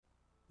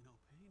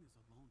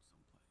is alone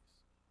someplace.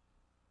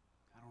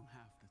 I don't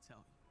have to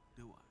tell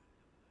you, do I?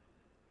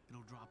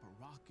 It'll drop a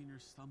rock in your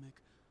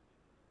stomach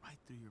right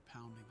through your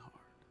pounding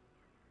heart.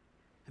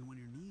 And when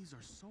your knees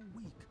are so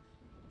weak,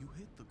 you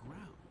hit the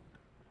ground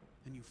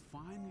and you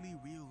finally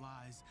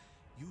realize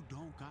you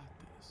don't got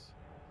this.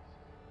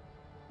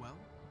 Well,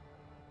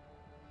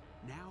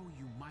 now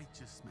you might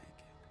just make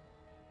it.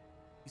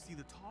 You see,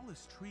 the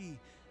tallest tree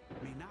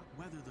may not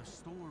weather the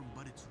storm,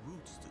 but its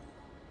roots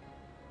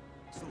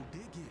do. So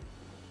dig in,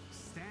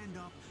 stand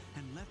up,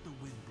 and let the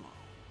wind blow.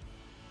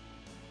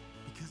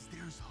 Because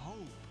there's hope.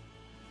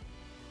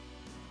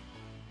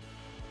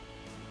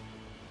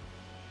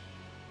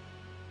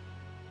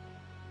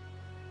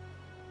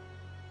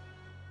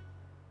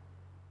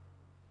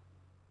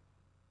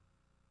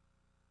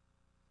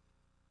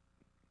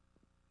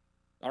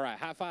 All right,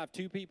 high five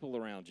two people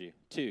around you.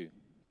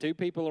 Two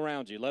people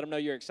around you. Let them know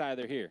you're excited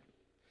they're here.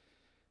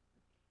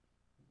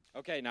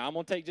 Okay, now I'm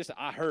going to take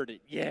I heard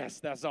it. Yes,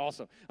 that's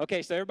awesome.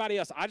 Okay, so everybody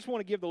else, I just want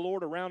to give the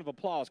Lord a round of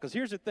applause because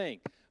here's the thing.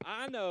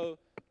 I know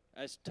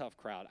that's a tough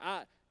crowd.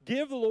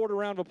 Give the Lord a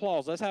round of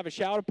applause. Let's have a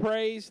shout of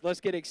praise.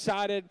 Let's get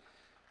excited.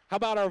 How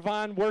about our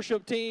Vine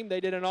worship team? They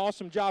did an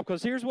awesome job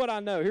because here's what I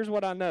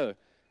know.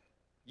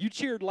 You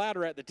cheered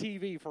louder at the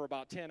TV for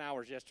about 10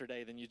 hours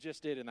yesterday than you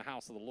just did in the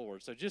house of the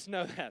Lord. So just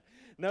know that.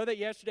 Know that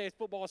yesterday's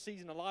football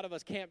season, a lot of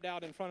us camped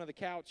out in front of the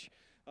couch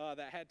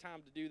that had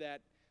time to do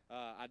that.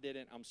 I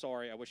didn't. I'm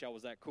sorry. I wish I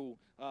was that cool.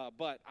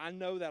 But I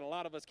know that a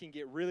lot of us can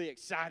get really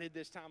excited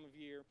this time of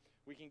year.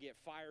 We can get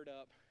fired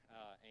up,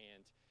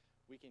 and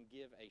we can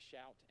give a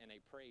shout and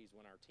a praise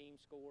when our team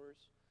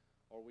scores,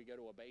 or we go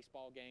to a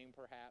baseball game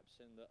perhaps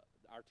and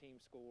our team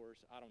scores.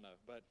 I don't know,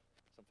 but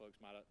some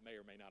folks may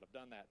or may not have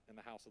done that in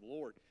the house of the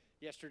Lord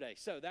yesterday.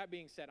 So that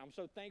being said, I'm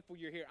so thankful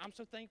you're here. I'm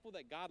so thankful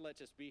that God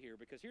lets us be here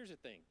because here's the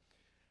thing.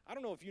 I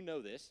don't know if you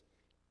know this,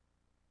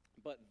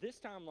 but this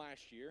time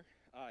last year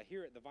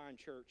here at the Vine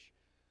Church,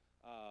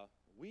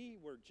 we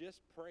were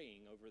just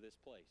praying over this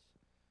place.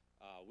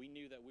 We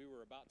knew that we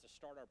were about to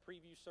start our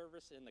preview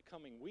service in the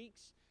coming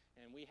weeks,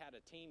 and we had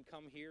a team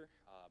come here,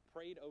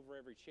 prayed over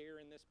every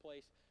chair in this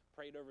place,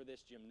 prayed over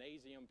this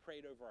gymnasium,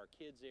 prayed over our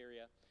kids'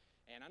 area.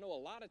 And I know a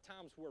lot of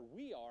times where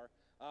we are,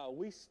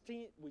 we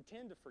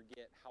tend to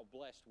forget how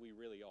blessed we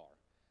really are,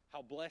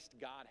 how blessed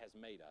God has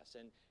made us.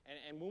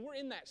 And when we're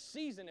in that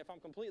season, if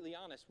I'm completely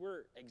honest,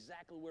 we're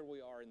exactly where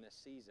we are in this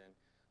season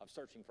of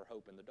searching for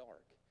hope in the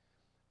dark.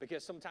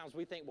 Because sometimes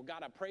we think, well,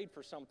 God, I prayed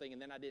for something and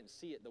then I didn't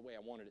see it the way I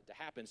wanted it to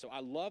happen. So I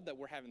love that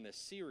we're having this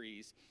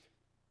series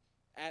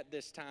at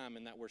this time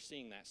and that we're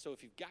seeing that. So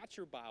if you've got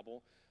your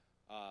Bible,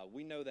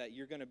 we know that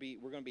we're going to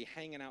be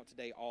hanging out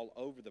today all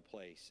over the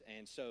place.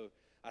 And so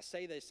I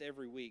say this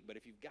every week, but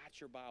if you've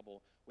got your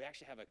Bible, we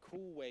actually have a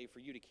cool way for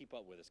you to keep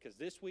up with us. Because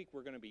this week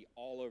we're going to be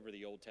all over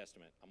the Old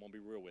Testament. I'm going to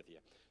be real with you.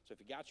 So if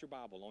you got your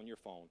Bible on your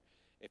phone,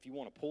 if you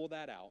want to pull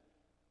that out,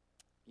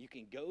 you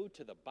can go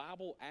to the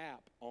Bible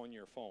app on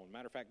your phone.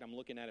 Matter of fact, I'm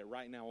looking at it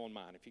right now on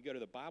mine. If you go to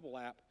the Bible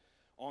app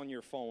on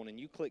your phone and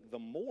you click the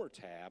More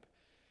tab,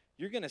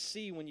 you're going to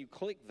see when you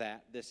click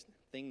that, this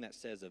thing that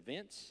says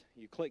Events,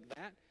 you click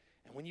that.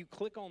 And when you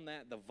click on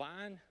that, the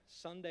Vine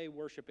Sunday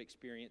Worship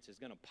Experience is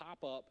going to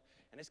pop up,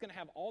 and it's going to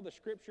have all the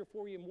scripture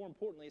for you. More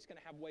importantly, it's going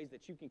to have ways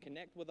that you can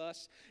connect with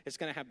us. It's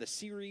going to have the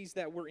series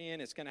that we're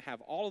in. It's going to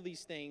have all of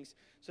these things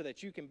so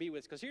that you can be with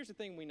us. Because here's the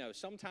thing we know.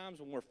 Sometimes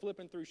when we're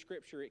flipping through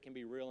scripture, it can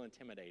be real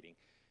intimidating.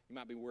 You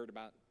might be worried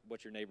about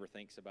what your neighbor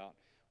thinks about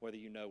whether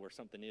you know where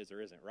something is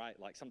or isn't, right?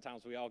 Like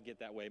sometimes we all get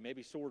that way.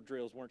 Maybe sword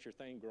drills weren't your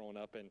thing growing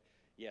up, and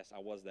yes, I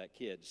was that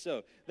kid.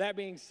 So that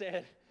being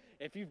said,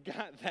 if you've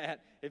got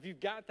that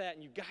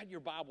and you've got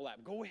your Bible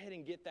app, go ahead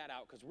and get that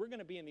out because we're going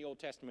to be in the Old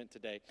Testament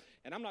today.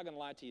 And I'm not going to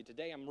lie to you,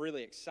 today I'm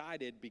really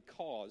excited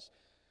because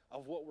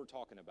of what we're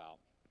talking about.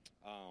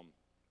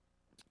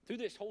 Through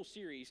this whole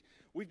series,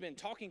 we've been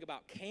talking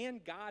about,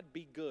 can God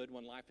be good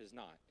when life is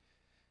not?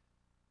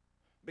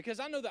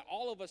 Because I know that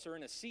all of us are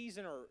in a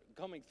season or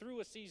coming through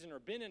a season or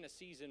been in a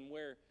season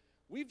where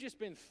we've just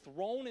been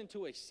thrown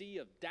into a sea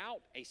of doubt,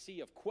 a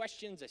sea of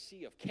questions, a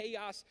sea of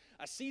chaos,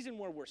 a season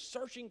where we're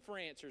searching for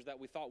answers that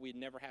we thought we'd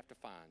never have to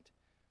find.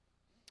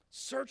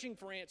 Searching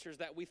for answers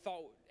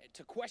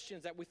to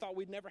questions that we thought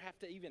we'd never have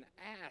to even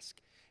ask.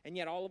 And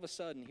yet all of a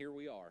sudden, here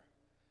we are,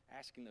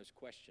 asking those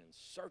questions,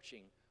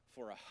 searching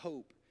for a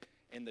hope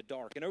in the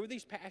dark. And over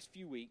these past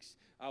few weeks,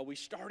 we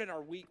started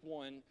our week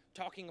 1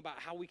 talking about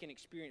how we can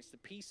experience the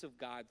peace of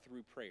God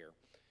through prayer.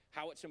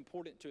 How it's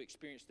important to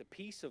experience the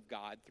peace of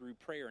God through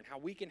prayer and how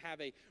we can have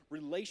a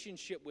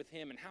relationship with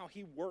Him and how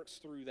He works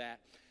through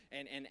that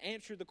and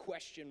answer the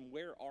question,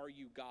 where are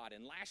you, God?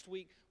 And last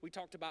week, we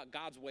talked about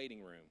God's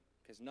waiting room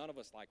because none of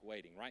us like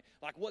waiting, right?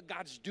 Like what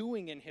God's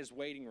doing in His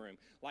waiting room.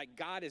 Like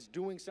God is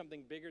doing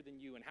something bigger than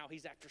you and how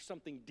He's after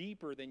something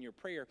deeper than your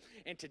prayer.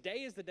 And today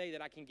is the day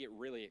that I can get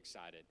really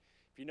excited.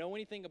 If you know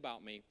anything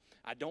about me,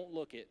 I don't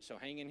look it, so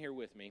hang in here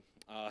with me.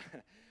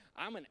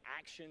 I'm an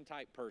action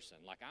type person.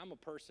 Like I'm a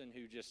person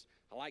who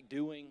I like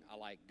doing, I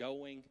like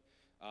going,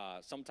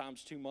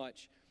 sometimes too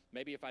much.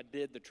 Maybe if I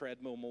did the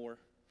treadmill more,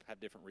 have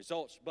different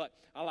results. But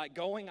I like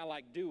going, I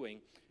like doing.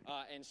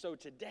 And so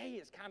today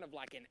is kind of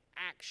like an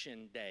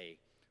action day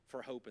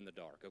for Hope in the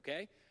Dark,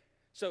 okay?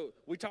 So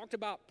we talked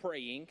about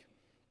praying.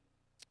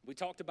 We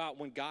talked about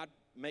when God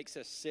makes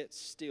us sit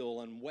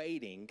still and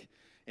waiting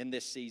in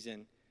this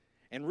season.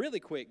 And really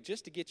quick,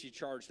 just to get you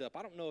charged up,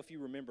 I don't know if you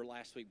remember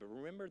last week, but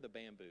remember the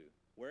bamboo.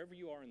 Wherever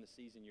you are in the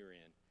season you're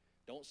in,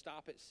 don't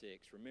stop at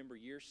 6. Remember,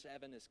 year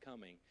 7 is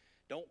coming.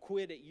 Don't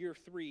quit at year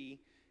 3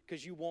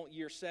 because you want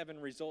year 7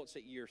 results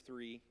at year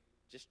 3.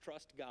 Just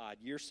trust God.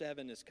 Year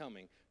 7 is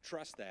coming.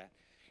 Trust that.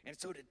 And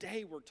so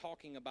today we're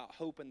talking about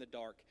hope in the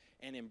dark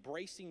and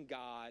embracing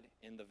God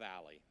in the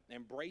valley.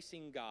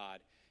 Embracing God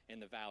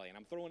in the valley. And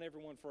I'm throwing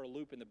everyone for a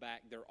loop in the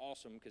back. They're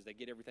awesome because they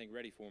get everything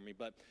ready for me.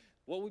 But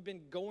what we've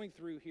been going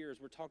through here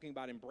is we're talking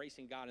about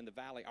embracing God in the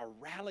valley. Our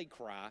rally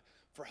cry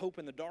for hope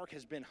in the dark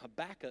has been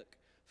Habakkuk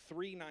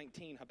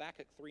 3:19.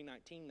 Habakkuk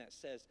 3:19 that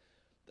says,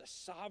 "The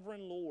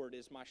sovereign Lord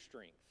is my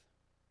strength.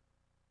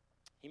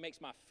 He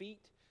makes my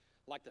feet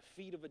like the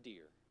feet of a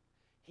deer.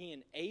 He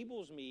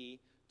enables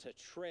me to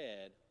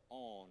tread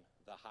on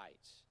the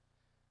heights."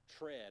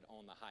 Tread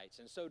on the heights.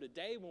 And so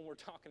today when we're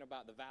talking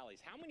about the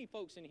valleys, how many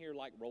folks in here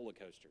like roller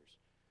coasters?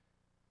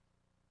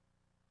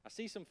 I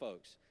see some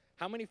folks.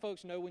 How many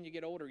folks know when you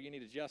get older you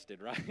need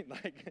adjusted, right?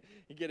 Like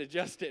you get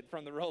adjusted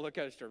from the roller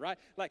coaster, right?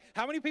 Like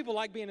how many people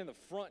like being in the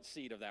front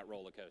seat of that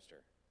roller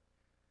coaster?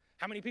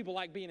 How many people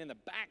like being in the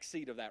back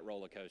seat of that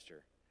roller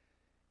coaster?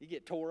 You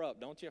get tore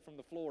up, don't you, from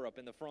the floor up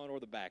in the front or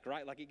the back,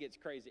 right? Like it gets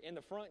crazy. In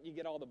the front, you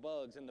get all the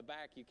bugs. In the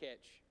back, you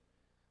catch,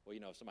 well,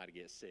 if somebody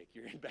gets sick,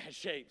 you're in bad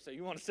shape, so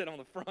you want to sit on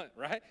the front,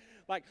 right?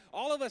 Like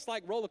all of us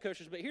like roller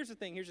coasters, but here's the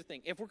thing.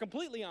 If we're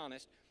completely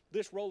honest,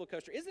 this roller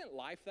coaster, isn't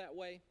life that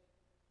way?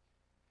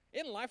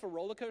 Isn't life a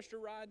roller coaster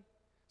ride?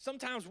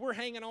 Sometimes we're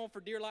hanging on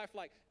for dear life.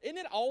 Like, isn't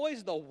it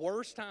always the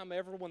worst time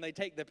ever when they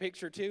take the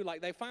picture too?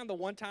 Like they find the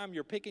one time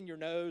you're picking your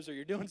nose or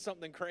you're doing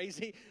something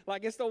crazy.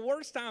 Like it's the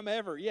worst time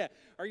ever. Yeah.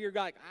 Or you're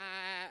like,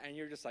 and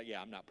you're just like, yeah,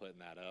 I'm not putting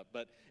that up.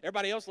 But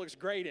everybody else looks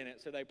great in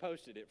it, so they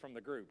posted it from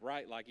the group,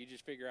 right? Like you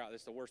just figure out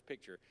it's the worst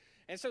picture.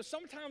 And so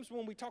sometimes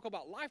when we talk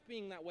about life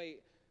being that way,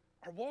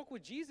 our walk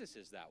with Jesus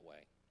is that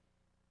way.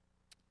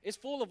 It's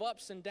full of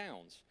ups and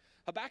downs.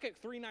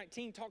 Habakkuk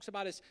 3:19 talks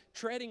about us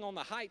treading on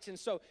the heights. And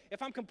so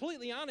if I'm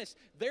completely honest,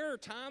 there are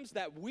times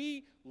that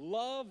we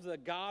love the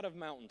God of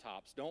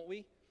mountaintops, don't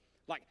we?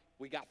 Like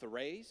we got the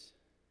raise,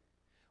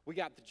 we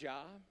got the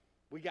job,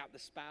 we got the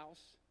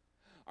spouse,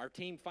 our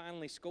team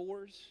finally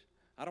scores.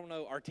 I don't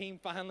know, our team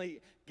finally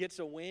gets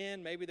a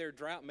win. Maybe they're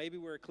drought. Maybe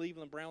we're a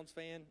Cleveland Browns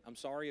fan. I'm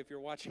sorry if you're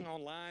watching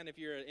online, if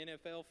you're an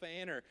NFL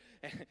fan or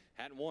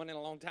hadn't won in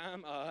a long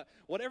time.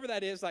 Whatever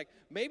that is, like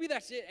maybe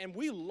that's it. And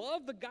we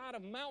love the God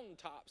of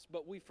mountaintops,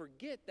 but we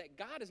forget that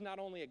God is not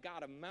only a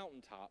God of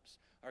mountaintops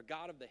or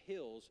God of the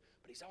hills,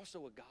 but he's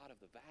also a God of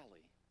the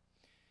valley.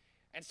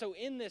 And so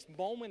in this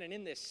moment and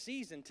in this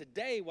season,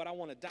 today what I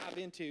want to dive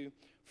into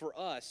for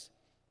us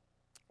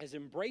is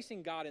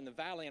embracing God in the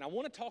valley. And I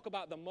want to talk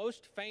about the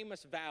most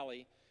famous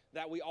valley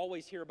that we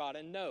always hear about.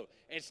 And no,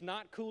 it's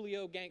not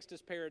Coolio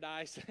Gangsta's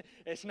Paradise.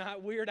 It's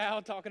not Weird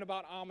Al talking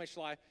about Amish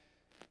life.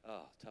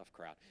 Oh, tough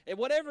crowd. And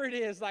whatever it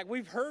is, like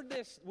we've heard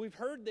this,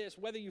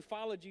 whether you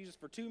follow Jesus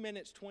for 2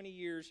 minutes, 20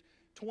 years,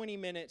 20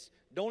 minutes,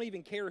 don't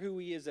even care who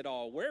he is at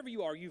all. Wherever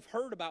you are, you've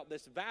heard about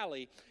this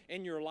valley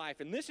in your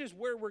life. And this is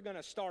where we're going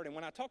to start. And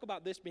when I talk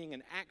about this being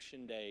an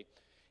action day,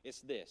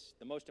 it's this,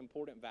 the most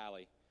important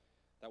valley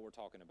that we're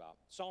talking about.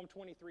 Psalm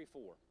 23:4.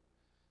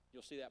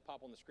 You'll see that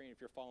pop on the screen if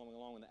you're following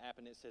along in the app,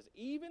 and it says,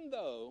 even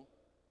though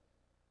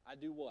I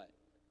do what?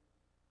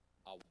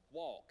 I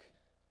walk.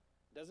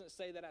 It doesn't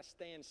say that I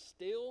stand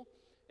still.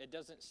 It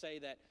doesn't say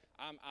that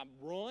I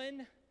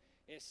run.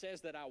 It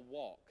says that I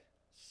walk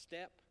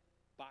step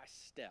by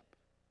step,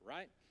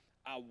 right?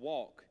 I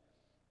walk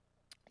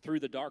through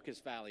the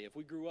darkest valley. If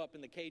we grew up in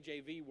the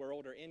KJV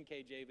world or in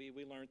KJV,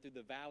 we learned through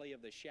the valley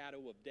of the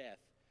shadow of death.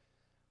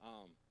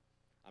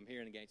 I'm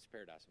hearing Against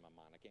Paradise in my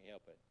mind. I can't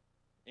help it.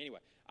 Anyway,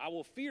 I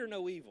will fear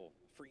no evil,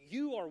 for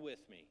you are with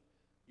me.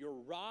 Your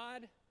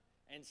rod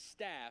and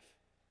staff,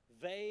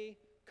 they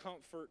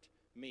comfort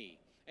me.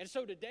 And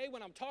so today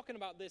when I'm talking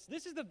about this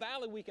is the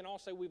valley we can all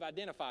say we've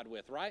identified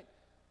with, right?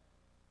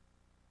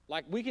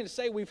 Like we can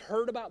say we've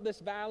heard about this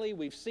valley,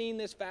 we've seen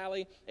this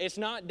valley. It's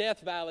not Death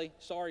Valley.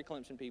 Sorry,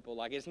 Clemson people.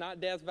 Like it's not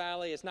Death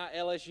Valley. It's not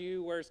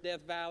LSU where it's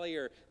Death Valley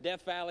or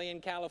Death Valley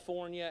in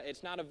California.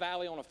 It's not a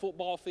valley on a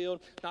football field.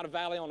 It's not a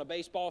valley on a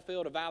baseball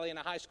field, a valley in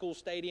a high school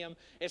stadium.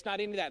 It's not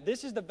any of that.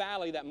 This is the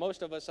valley that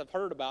most of us have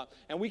heard about.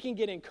 And we can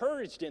get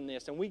encouraged in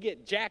this and we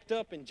get jacked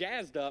up and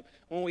jazzed up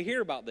when we hear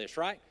about this,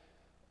 right?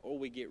 Or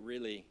we get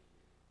really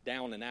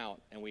down and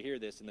out and we hear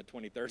this in the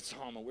 23rd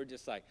Psalm and we're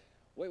just like,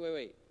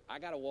 wait. I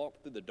got to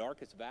walk through the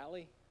darkest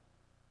valley?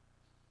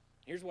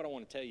 Here's what I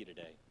want to tell you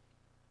today.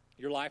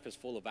 Your life is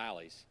full of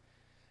valleys.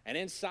 And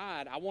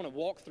inside, I want to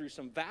walk through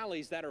some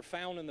valleys that are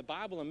found in the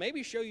Bible and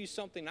maybe show you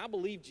something. I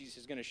believe Jesus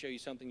is going to show you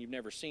something you've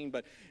never seen,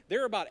 but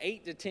there are about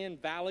 8 to 10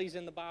 valleys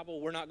in the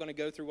Bible. We're not going to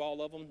go through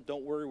all of them.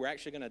 Don't worry. We're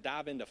actually going to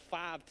dive into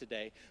 5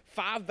 today,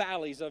 5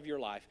 valleys of your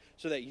life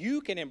so that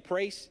you can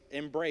embrace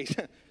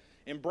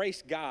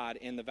God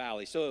in the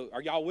valley. So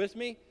are y'all with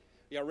me?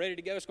 Y'all ready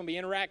to go? It's going to be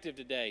interactive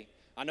today.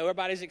 I know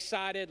everybody's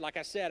excited. Like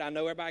I said, I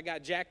know everybody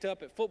got jacked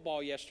up at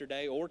football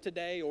yesterday or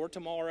today or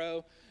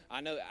tomorrow.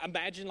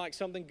 Imagine like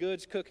something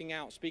good's cooking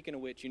out. Speaking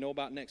of which, you know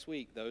about next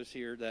week. Those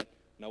here that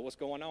know what's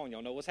going on,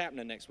 y'all know what's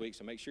happening next week,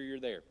 so make sure you're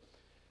there.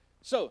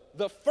 So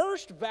the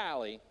first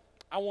valley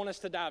I want us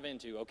to dive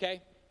into,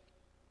 okay?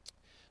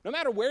 No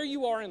matter where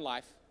you are in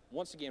life,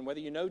 once again, whether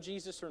you know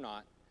Jesus or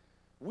not,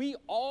 we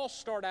all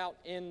start out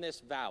in this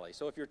valley.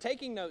 So if you're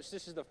taking notes,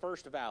 this is the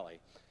first valley.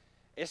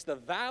 It's the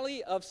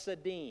Valley of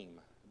Siddim.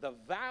 The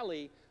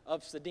Valley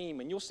of Siddim.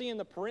 And you'll see in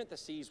the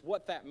parentheses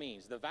what that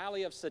means. The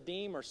Valley of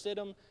Siddim or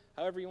Siddim,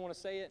 however you want to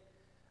say it.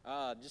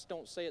 Just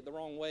don't say it the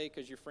wrong way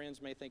because your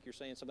friends may think you're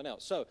saying something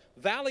else. So,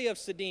 Valley of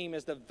Siddim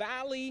is the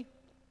valley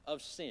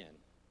of sin.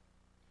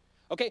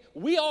 Okay,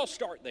 we all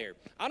start there.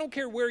 I don't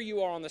care where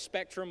you are on the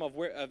spectrum of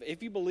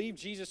if you believe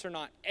Jesus or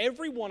not,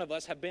 every one of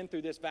us have been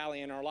through this valley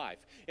in our life.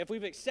 If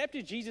we've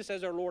accepted Jesus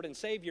as our Lord and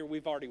Savior,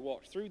 we've already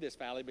walked through this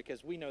valley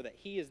because we know that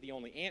He is the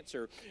only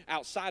answer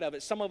outside of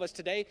it. Some of us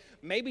today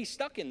may be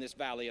stuck in this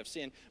valley of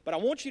sin, but I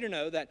want you to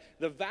know that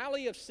the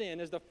valley of sin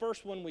is the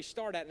first one we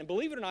start at. And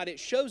believe it or not, it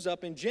shows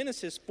up in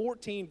Genesis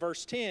 14,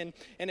 verse 10,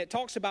 and it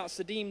talks about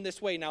Siddim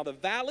this way. Now, the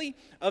valley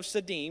of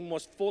Siddim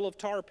was full of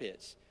tar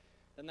pits.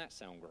 Doesn't that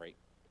sound great?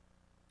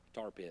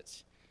 Tar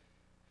pits.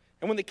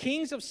 And when the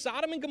kings of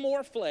Sodom and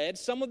Gomorrah fled,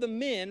 some of the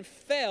men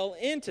fell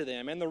into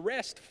them, and the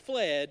rest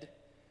fled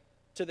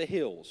to the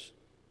hills.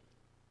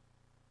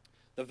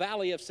 The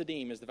Valley of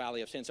Siddim is the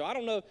Valley of Sin. So I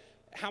don't know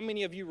how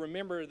many of you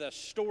remember the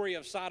story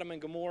of Sodom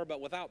and Gomorrah,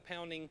 but without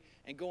pounding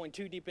and going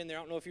too deep in there, I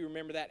don't know if you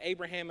remember that.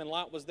 Abraham and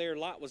Lot was there.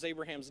 Lot was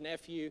Abraham's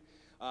nephew.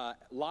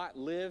 Lot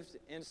lived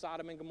in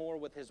Sodom and Gomorrah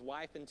with his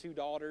wife and 2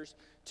 daughters.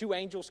 2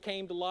 angels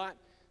came to Lot,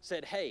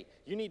 said, hey,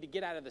 you need to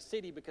get out of the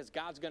city because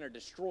God's going to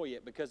destroy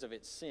it because of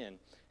its sin.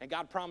 And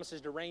God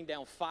promises to rain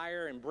down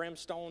fire and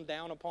brimstone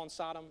down upon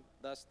Sodom,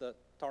 thus the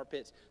tar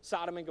pits,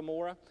 Sodom and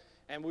Gomorrah.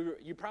 And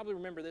you probably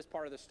remember this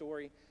part of the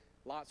story.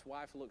 Lot's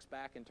wife looks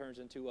back and turns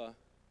into a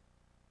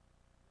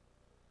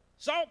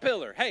salt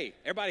pillar. Hey,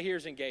 everybody here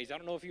is engaged. I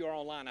don't know if you are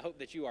online. I hope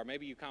that you are.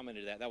 Maybe you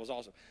commented that. That was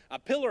awesome. A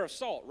pillar of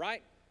salt,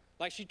 right?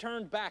 Like she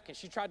turned back and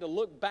she tried to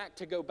look back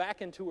to go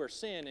back into her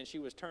sin, and she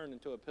was turned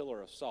into a pillar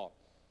of salt.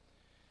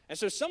 And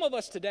so some of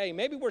us today,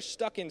 maybe we're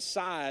stuck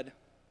inside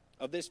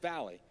of this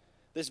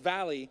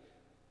valley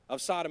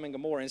of Sodom and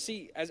Gomorrah. And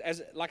see,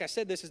 as like I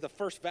said, this is the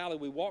first valley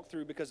we walk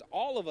through because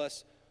all of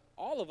us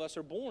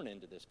are born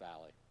into this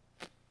valley.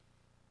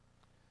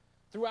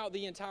 Throughout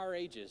the entire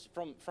ages,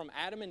 from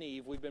Adam and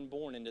Eve, we've been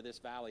born into this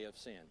valley of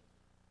sin.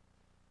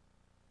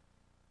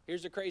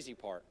 Here's the crazy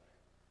part.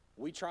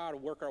 We try to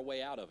work our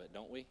way out of it,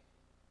 don't we?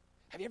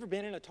 Have you ever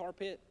been in a tar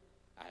pit?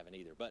 I haven't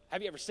either, but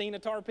have you ever seen a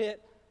tar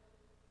pit?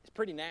 It's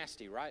pretty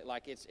nasty, right?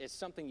 Like it's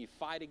something you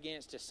fight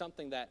against. It's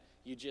something that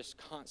you just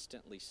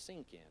constantly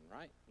sink in,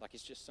 right? Like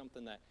it's just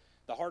something that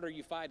the harder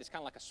you fight, it's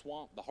kind of like a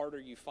swamp. The harder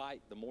you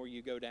fight, the more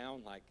you go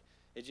down. Like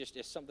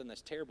it's something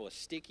that's terrible. It's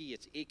sticky,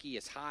 it's icky,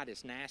 it's hot,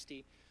 it's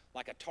nasty.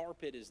 Like a tar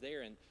pit is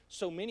there. And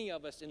so many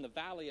of us in the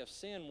valley of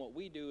sin, what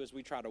we do is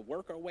we try to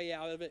work our way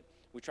out of it.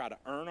 We try to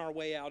earn our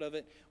way out of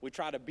it. We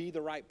try to be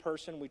the right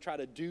person. We try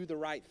to do the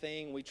right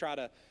thing. We try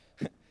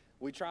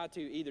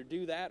to either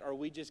do that or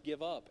we just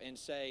give up and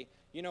say,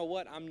 you know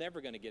what, I'm never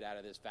going to get out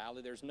of this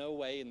valley. There's no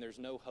way and there's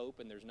no hope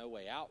and there's no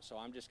way out, so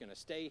I'm just going to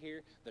stay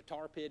here. The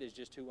tar pit is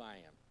just who I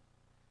am.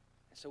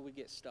 And so we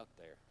get stuck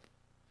there.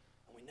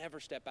 And we never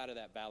step out of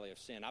that valley of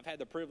sin. I've had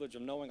the privilege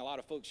of knowing a lot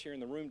of folks here in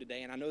the room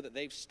today, and I know that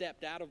they've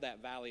stepped out of that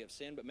valley of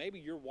sin, but maybe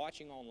you're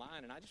watching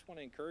online, and I just want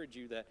to encourage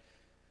you that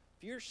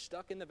if you're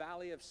stuck in the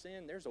valley of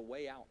sin, there's a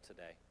way out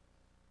today.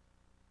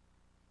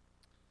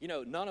 You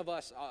know, none of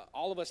us,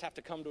 all of us have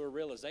to come to a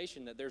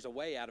realization that there's a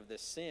way out of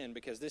this sin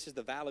because this is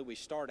the valley we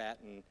start at,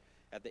 and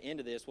at the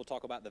end of this, we'll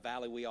talk about the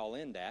valley we all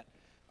end at.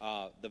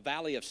 The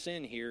valley of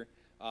sin here,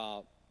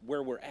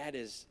 where we're at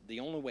is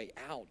the only way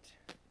out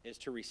is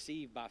to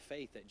receive by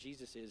faith that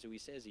Jesus is who He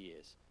says He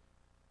is.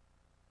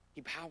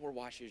 He power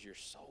washes your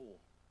soul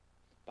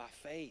by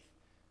faith.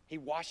 He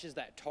washes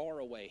that tar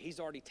away. He's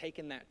already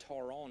taken that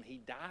tar on.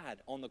 He died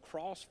on the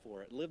cross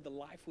for it, lived the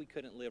life we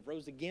couldn't live,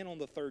 rose again on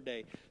the 3rd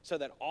day so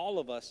that all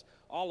of us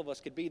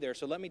could be there.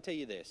 So let me tell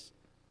you this.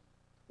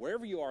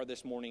 Wherever you are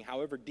this morning,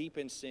 however deep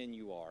in sin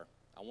you are,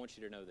 I want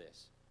you to know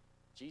this.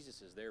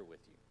 Jesus is there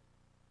with you.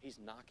 He's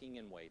knocking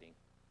and waiting.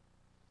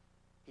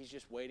 He's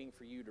just waiting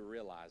for you to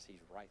realize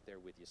He's right there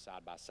with you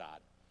side by side.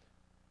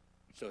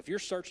 So if you're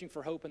searching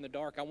for hope in the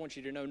dark, I want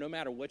you to know no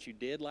matter what you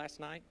did last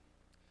night,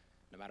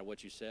 no matter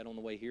what you said on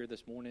the way here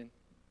this morning,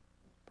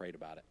 prayed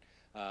about it.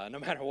 No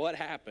matter what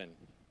happened,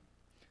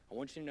 I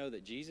want you to know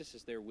that Jesus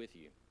is there with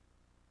you.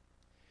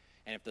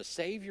 And if the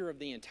Savior of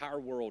the entire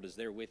world is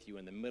there with you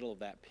in the middle of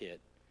that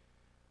pit,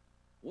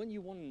 wouldn't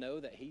you want to know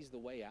that he's the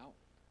way out?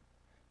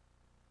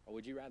 Or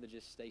would you rather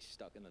just stay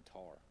stuck in the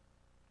tar?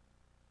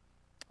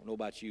 I don't know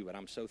about you, but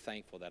I'm so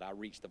thankful that I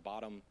reached the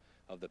bottom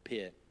of the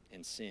pit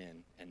in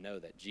sin and know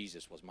that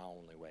Jesus was my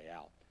only way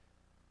out.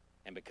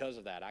 And because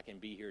of that, I can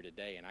be here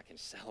today and I can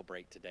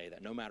celebrate today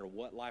that no matter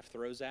what life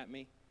throws at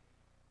me,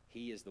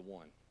 he is the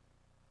one.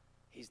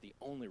 He's the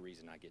only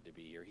reason I get to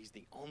be here. He's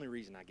the only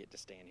reason I get to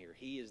stand here.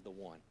 He is the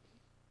one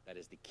that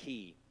is the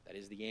key, that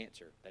is the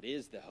answer, that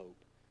is the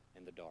hope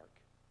in the dark.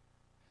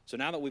 So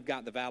now that we've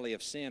got the valley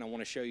of sin, I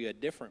want to show you a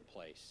different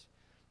place.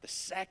 The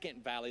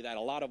second valley that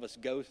a lot of us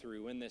go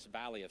through in this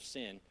valley of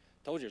sin.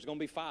 I told you there's going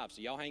to be 5,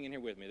 so y'all hang in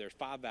here with me. There's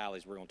 5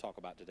 valleys we're going to talk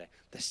about today.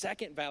 The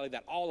second valley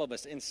that all of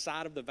us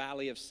inside of the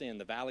valley of sin,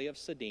 the valley of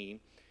Siddim,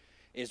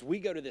 is we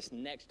go to this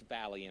next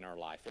valley in our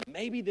life. And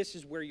maybe this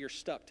is where you're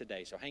stuck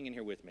today, so hang in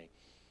here with me.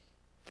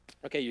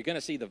 Okay, you're going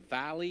to see the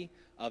valley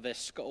of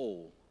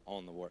Eshcol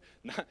on the word.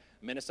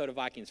 Minnesota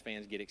Vikings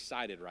fans get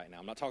excited right now.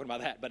 I'm not talking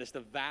about that, but it's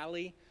the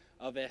valley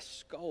of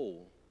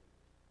Eshcol.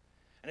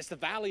 And it's the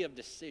valley of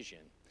decision.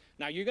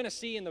 Now, you're going to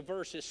see in the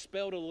verse it's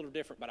spelled a little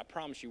different, but I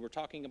promise you we're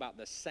talking about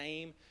the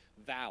same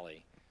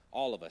valley,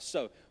 all of us.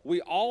 So we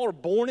all are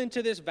born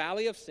into this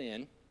valley of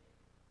sin.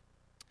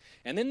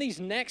 And then these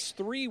next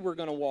 3 we're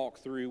going to walk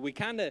through, we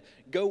kind of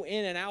go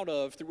in and out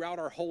of throughout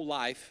our whole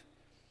life.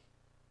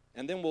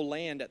 And then we'll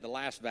land at the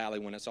last valley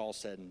when it's all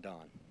said and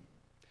done.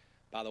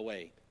 By the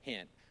way,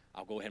 hint,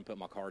 I'll go ahead and put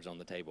my cards on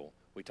the table.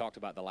 We talked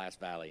about the last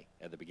valley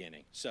at the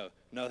beginning. So,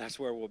 no, that's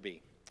where we'll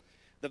be.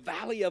 The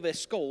valley of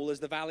Eshcol is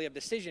the valley of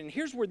decision.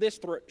 Here's where this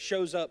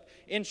shows up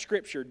in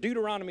Scripture,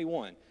 Deuteronomy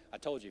 1. I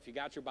told you, if you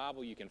got your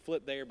Bible, you can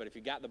flip there, but if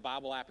you got the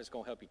Bible app, it's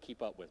going to help you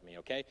keep up with me,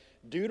 okay?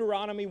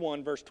 Deuteronomy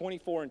 1, verse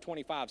 24 and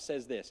 25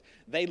 says this.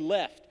 They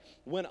left,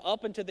 went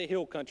up into the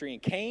hill country,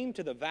 and came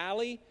to the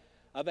valley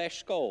of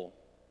Eshcol,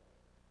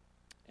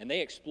 and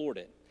they explored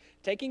it,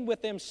 taking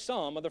with them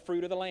some of the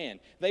fruit of the land.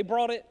 They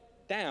brought it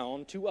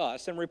down to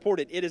us and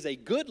reported, it is a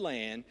good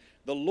land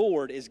the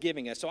Lord is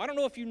giving us. So I don't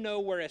know if you know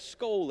where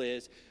Eshcol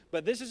is,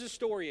 but this is a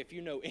story if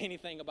you know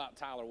anything about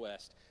Tyler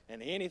West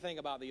and anything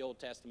about the Old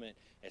Testament.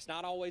 It's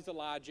not always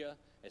Elijah.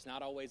 It's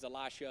not always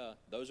Elisha.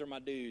 Those are my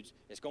dudes.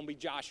 It's going to be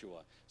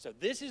Joshua. So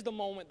this is the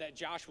moment that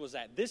Joshua's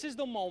at. This is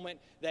the moment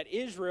that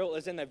Israel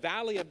is in the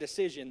valley of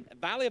decision,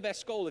 valley of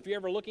Eshcol. If you're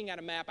ever looking at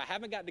a map, I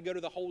haven't gotten to go to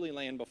the Holy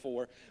Land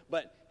before,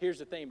 but here's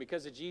the thing.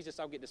 Because of Jesus,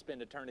 I'll get to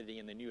spend eternity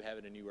in the new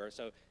heaven and new earth.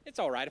 So it's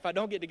all right. If I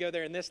don't get to go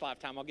there in this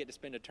lifetime, I'll get to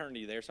spend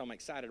eternity there, so I'm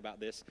excited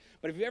about this.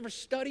 But if you ever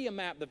study a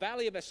map, the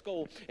valley of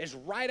Eshcol is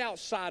right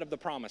outside of the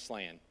promised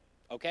land,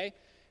 okay?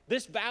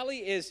 This valley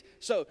is,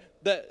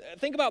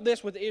 think about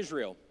this with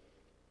Israel.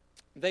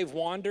 They've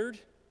wandered,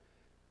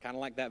 kind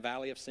of like that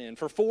valley of sin,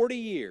 for 40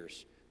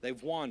 years.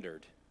 They've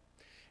wandered.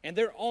 And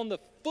they're on the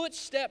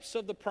footsteps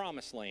of the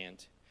promised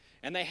land,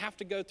 and they have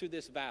to go through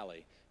this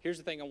valley. Here's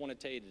the thing I want to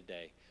tell you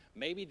today.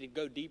 Maybe to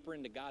go deeper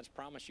into God's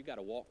promise, you got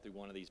to walk through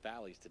one of these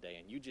valleys today,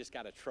 and you just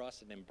got to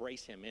trust and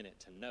embrace him in it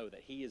to know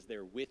that he is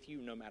there with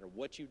you no matter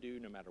what you do,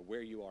 no matter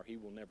where you are. He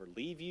will never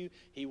leave you.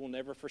 He will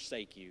never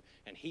forsake you,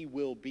 and he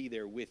will be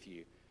there with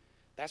you.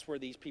 That's where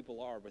these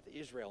people are with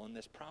Israel in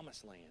this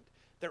promised land.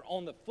 They're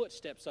on the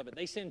footsteps of it.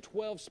 They send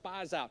 12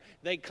 spies out.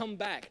 They come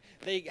back.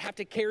 They have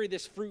to carry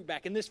this fruit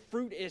back. And this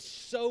fruit is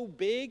so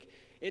big,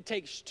 it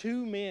takes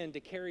 2 men to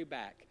carry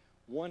back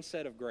 1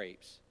 set of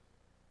grapes.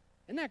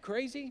 Isn't that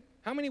crazy?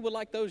 How many would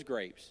like those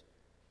grapes?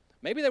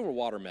 Maybe they were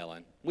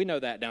watermelon. We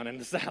know that down in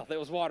the South. It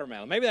was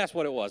watermelon. Maybe that's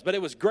what it was. But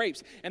it was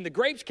grapes. And the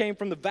grapes came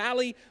from the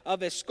valley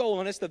of Eshcol,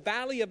 and it's the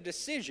valley of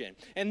decision.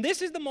 And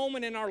this is the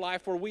moment in our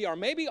life where we are.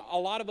 Maybe a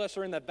lot of us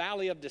are in the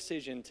valley of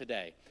decision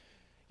today.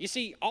 You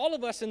see, all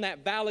of us in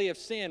that valley of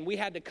sin, we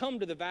had to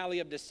come to the valley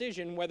of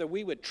decision whether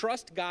we would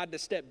trust God to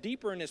step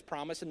deeper in his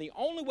promise. And the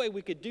only way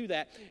we could do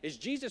that is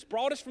Jesus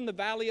brought us from the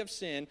valley of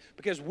sin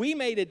because we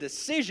made a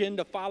decision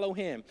to follow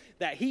him,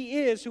 that he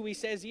is who he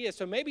says he is.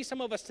 So maybe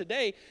some of us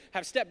today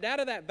have stepped out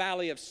of that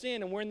valley of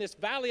sin and we're in this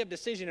valley of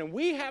decision, and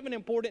we have an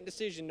important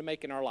decision to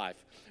make in our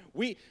life.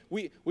 We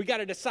got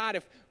to decide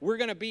if we're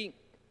going to be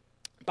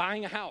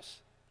buying a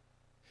house.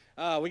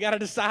 We got to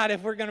decide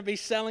if we're going to be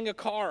selling a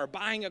car or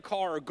buying a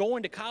car or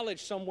going to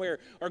college somewhere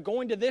or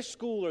going to this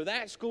school or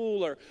that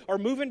school or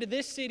moving to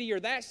this city or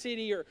that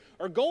city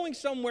or going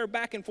somewhere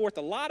back and forth.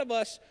 A lot of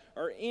us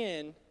are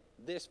in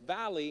this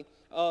valley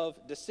of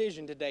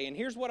decision today. And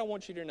here's what I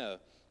want you to know.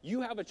 You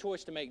have a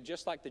choice to make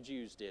just like the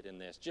Jews did in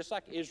this, just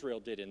like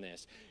Israel did in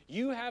this.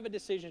 You have a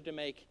decision to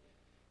make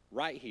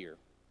right here,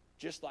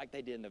 just like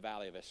they did in the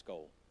valley of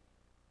Eshcol.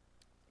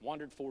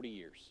 Wandered 40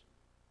 years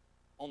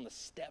on the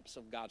steps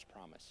of God's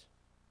promise.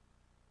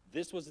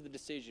 This was the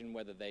decision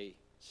whether they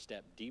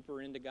step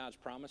deeper into God's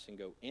promise and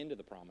go into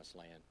the promised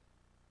land,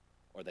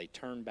 or they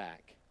turn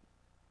back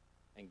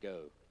and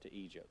go to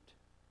Egypt.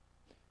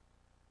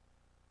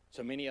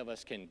 So many of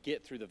us can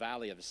get through the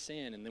valley of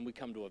sin, and then we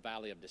come to a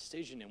valley of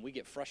decision, and we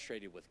get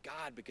frustrated with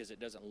God because it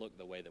doesn't look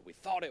the way that we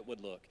thought it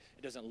would look.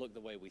 It doesn't look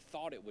the way we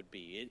thought it would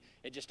be.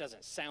 It just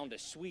doesn't sound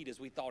as sweet as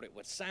we thought it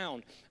would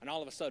sound, and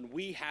all of a sudden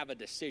we have a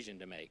decision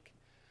to make.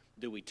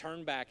 Do we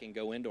turn back and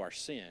go into our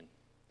sin,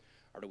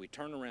 or do we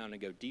turn around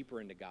and go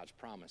deeper into God's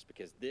promise?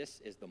 Because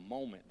this is the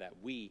moment that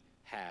we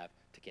have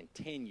to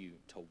continue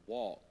to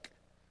walk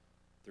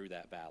through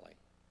that valley.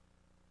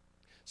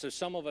 So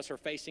some of us are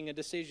facing a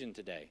decision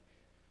today.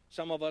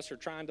 Some of us are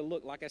trying to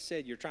look, like I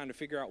said, you're trying to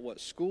figure out what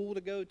school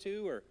to go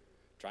to, or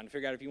trying to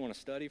figure out if you want to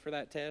study for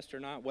that test or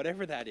not.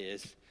 Whatever that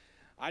is,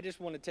 I just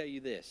want to tell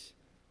you this.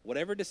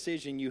 Whatever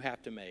decision you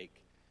have to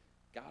make,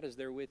 God is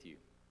there with you.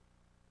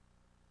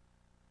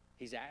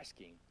 He's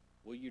asking,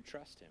 will you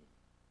trust him?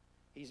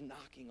 He's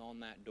knocking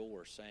on that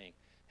door saying,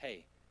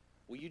 hey,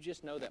 will you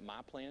just know that my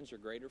plans are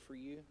greater for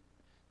you?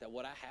 That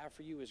what I have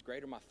for you is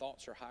greater. My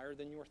thoughts are higher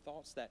than your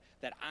thoughts. That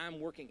I'm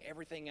working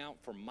everything out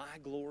for my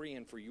glory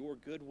and for your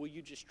good. Will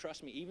you just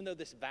trust me? Even though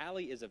this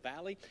valley is a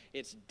valley,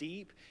 it's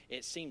deep,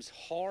 it seems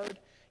hard.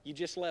 You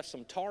just left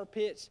some tar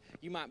pits.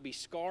 You might be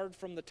scarred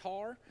from the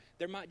tar.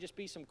 There might just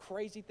be some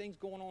crazy things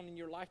going on in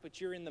your life, but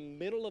you're in the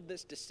middle of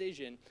this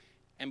decision,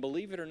 and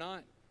believe it or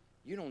not,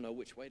 you don't know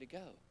which way to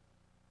go.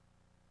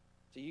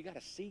 So you got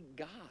to seek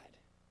God.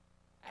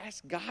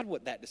 Ask God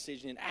what that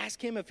decision is.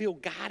 Ask him if he'll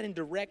guide and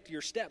direct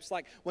your steps.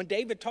 Like when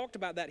David talked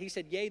about that, he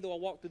said, yea, though I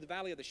walk through the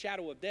valley of the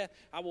shadow of death,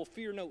 I will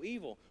fear no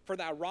evil. For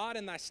thy rod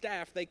and thy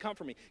staff, they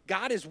comfort me.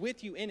 God is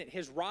with you in it.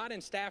 His rod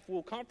and staff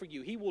will comfort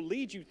you. He will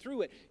lead you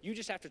through it. You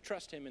just have to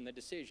trust him in the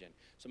decision.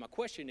 So my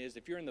question is,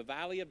 if you're in the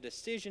valley of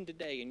decision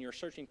today and you're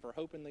searching for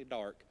hope in the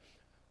dark,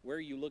 where are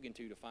you looking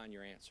to find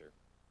your answer?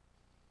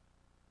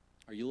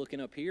 Are you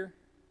looking up here?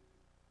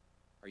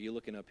 Are you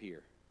looking up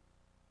here?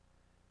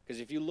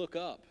 Because if you look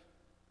up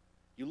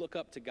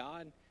to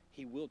God,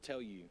 he will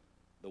tell you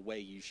the way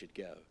you should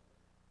go.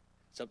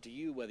 It's up to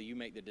you whether you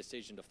make the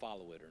decision to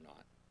follow it or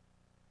not.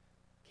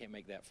 Can't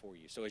make that for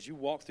you. So as you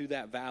walk through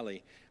that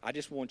valley, I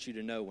just want you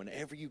to know,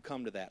 whenever you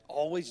come to that,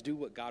 always do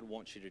what God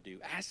wants you to do.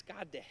 Ask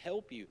God to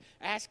help you.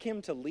 Ask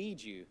him to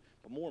lead you.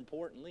 But more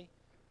importantly,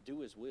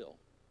 do his will.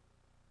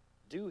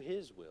 Do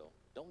his will.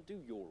 Don't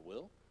do your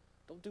will.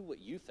 Don't do what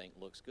you think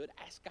looks good.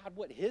 Ask God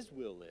what his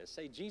will is.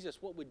 Say, Jesus,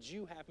 what would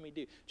you have me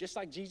do? Just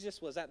like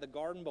Jesus was at the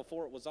garden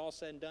before it was all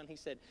said and done, he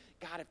said,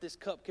 God, if this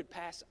cup could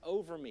pass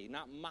over me,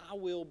 not my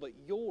will, but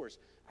yours.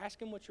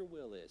 Ask him what your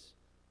will is.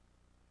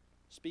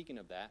 Speaking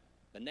of that,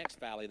 the next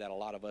valley that a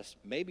lot of us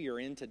maybe are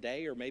in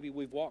today, or maybe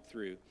we've walked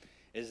through,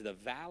 is the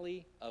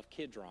Valley of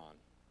Kidron.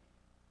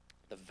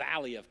 The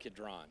Valley of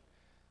Kidron.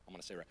 I'm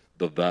going to say it right.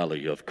 The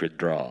Valley of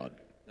Kidron.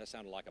 That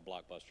sounded like a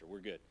blockbuster. We're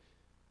good.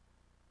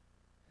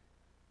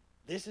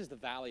 This is the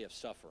valley of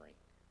suffering.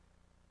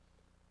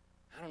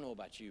 I don't know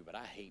about you, but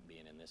I hate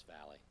being in this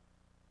valley.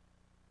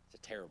 It's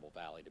a terrible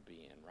valley to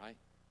be in, right?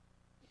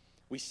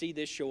 We see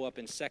this show up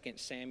in 2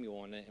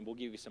 Samuel, and we'll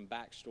give you some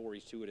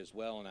backstories to it as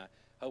well, and I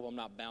hope I'm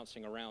not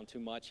bouncing around too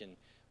much, and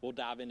we'll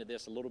dive into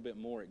this a little bit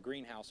more at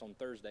Greenhouse on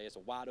Thursday. It's a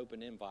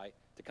wide-open invite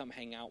to come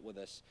hang out with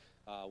us.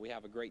 We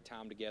have a great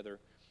time together.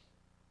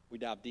 We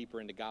dive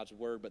deeper into God's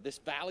Word, but this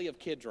Valley of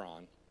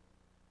Kidron,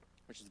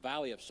 which is the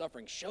valley of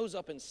suffering, shows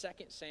up in 2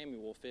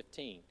 Samuel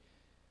 15.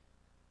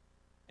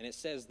 And it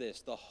says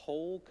this, the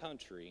whole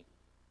country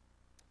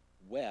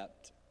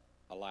wept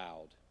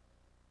aloud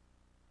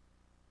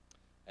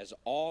as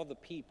all the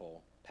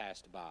people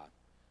passed by.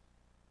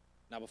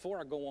 Now, before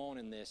I go on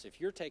in this,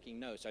 if you're taking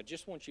notes, I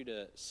just want you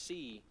to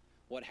see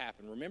what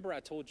happened. Remember,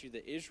 I told you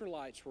the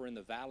Israelites were in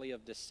the valley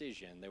of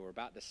decision. They were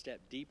about to step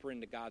deeper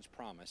into God's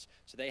promise.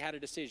 So they had a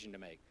decision to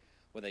make.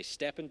 Would they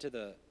step into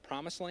the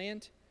promised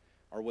land,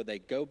 or would they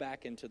go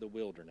back into the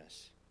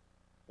wilderness?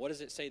 What does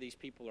it say these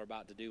people are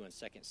about to do in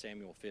 2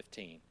 Samuel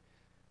 15?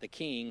 The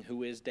king,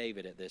 who is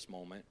David at this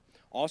moment,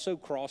 also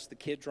crossed the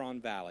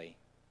Kidron Valley,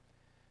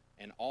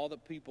 and all the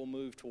people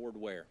moved toward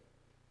where?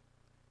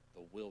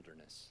 The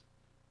wilderness.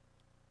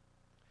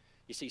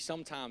 You see,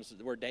 sometimes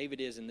where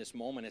David is in this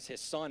moment is his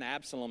son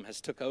Absalom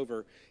has took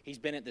over. He's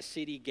been at the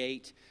city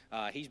gate.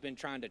 He's been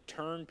trying to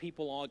turn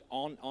people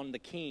on the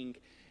king,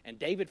 and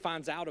David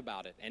finds out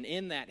about it. And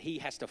in that, he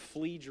has to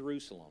flee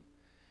Jerusalem.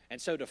 And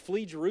so to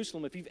flee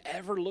Jerusalem, if you've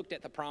ever looked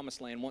at the Promised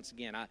Land, once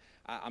again,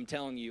 I'm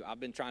telling you, I've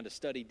been trying to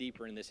study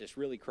deeper in this. It's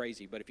really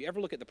crazy. But if you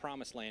ever look at the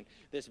Promised Land,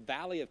 this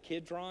Valley of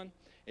Kidron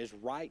is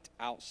right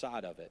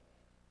outside of it.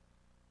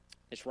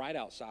 It's right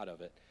outside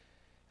of it.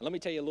 And let me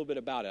tell you a little bit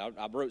about it.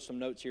 I wrote some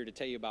notes here to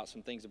tell you about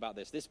some things about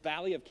this. This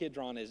Valley of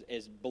Kidron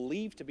is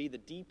believed to be the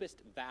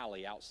deepest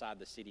valley outside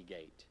the city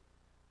gate.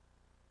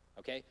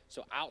 Okay,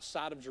 so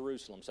outside of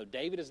Jerusalem. So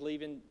David is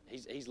leaving,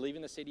 he's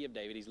leaving the city of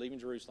David. He's leaving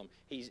Jerusalem.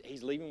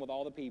 He's leaving with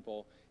all the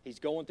people. He's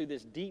going through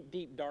this deep,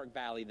 deep, dark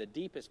valley, the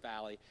deepest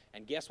valley.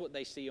 And guess what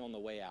they see on the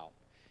way out?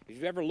 If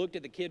you've ever looked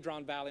at the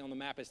Kidron Valley on the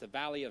map, it's the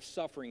Valley of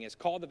Suffering. It's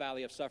called the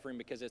Valley of Suffering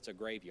because it's a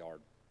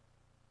graveyard.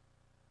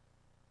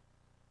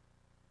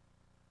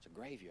 It's a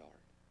graveyard.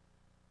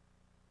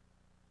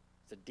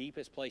 It's the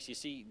deepest place. You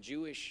see,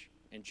 Jewish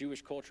in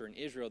Jewish culture in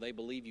Israel, they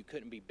believe you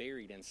couldn't be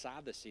buried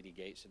inside the city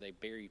gate, so they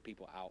bury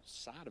people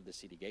outside of the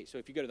city gate. So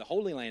if you go to the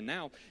Holy Land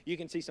now, you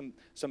can see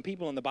some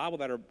people in the Bible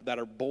that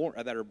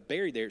are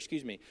buried there.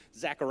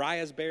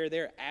 Zechariah is buried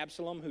there.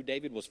 Absalom, who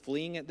David was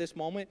fleeing at this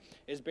moment,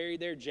 is buried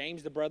there.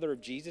 James, the brother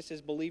of Jesus,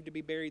 is believed to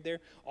be buried there.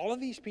 All of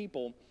these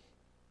people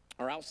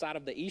are outside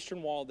of the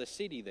eastern wall of the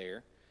city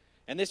there,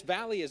 and this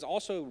valley is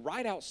also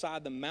right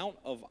outside the Mount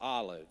of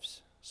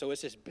Olives. So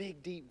it's this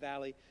big, deep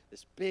valley,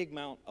 this big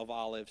Mount of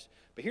Olives.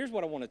 But here's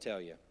what I want to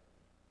tell you.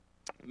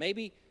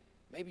 Maybe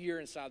you're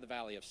inside the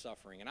valley of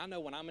suffering. And I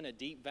know when I'm in a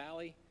deep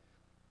valley,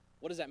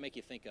 what does that make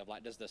you think of?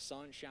 Like, does the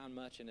sun shine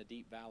much in a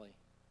deep valley?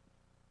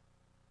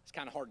 It's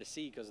kind of hard to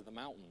see because of the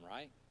mountain,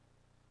 right?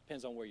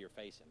 Depends on where you're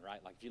facing,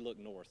 right? Like, if you look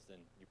north, then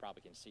you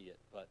probably can see it.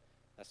 But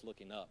that's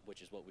looking up,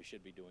 which is what we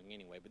should be doing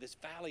anyway. But this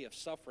valley of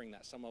suffering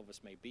that some of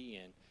us may be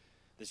in,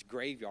 this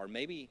graveyard,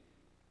 maybe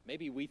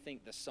we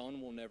think the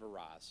sun will never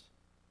rise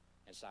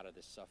inside of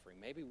this suffering.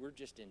 Maybe we're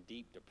just in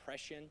deep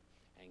depression,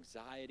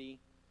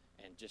 anxiety,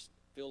 and just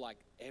feel like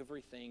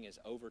everything is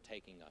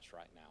overtaking us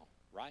right now,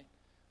 right?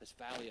 This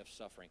valley of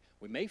suffering.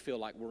 We may feel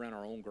like we're in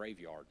our own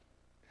graveyard.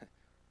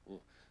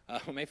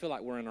 We may feel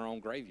like we're in our own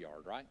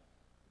graveyard, right?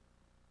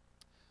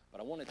 But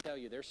I want to tell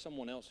you, there's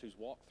someone else who's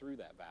walked through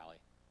that valley,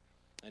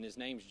 and his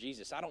name's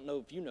Jesus. I don't know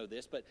if you know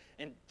this, but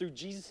through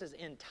Jesus'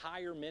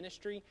 entire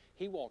ministry,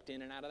 he walked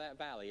in and out of that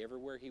valley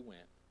everywhere he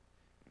went.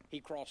 He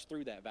crossed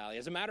through that valley.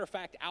 As a matter of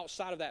fact,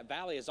 outside of that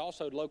valley is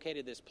also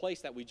located this place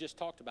that we just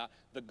talked about,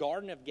 the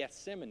Garden of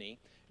Gethsemane.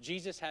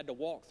 Jesus had to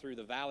walk through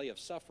the valley of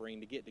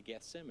suffering to get to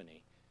Gethsemane,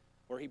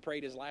 where he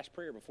prayed his last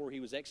prayer before he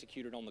was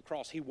executed on the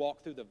cross. He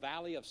walked through the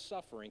valley of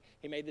suffering.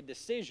 He made the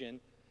decision.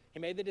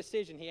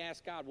 He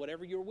asked God,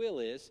 whatever your will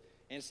is,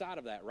 inside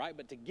of that, right?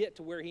 But to get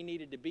to where he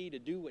needed to be, to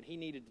do what he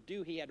needed to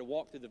do, he had to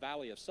walk through the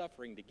valley of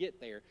suffering to get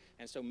there.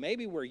 And so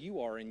maybe where you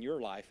are in your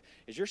life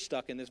is you're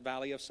stuck in this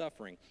valley of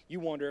suffering.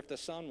 You wonder if the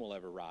sun will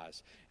ever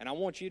rise. And I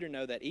want you to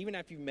know that even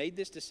after you've made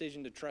this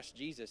decision to trust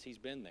Jesus, he's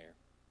been there.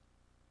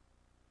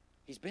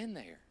 He's been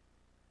there.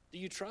 Do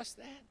you trust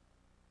that?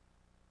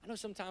 I know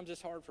sometimes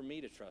it's hard for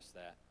me to trust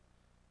that.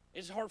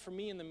 It's hard for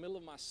me in the middle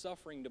of my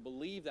suffering to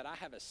believe that I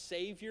have a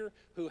Savior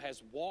who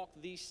has walked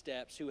these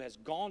steps, who has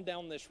gone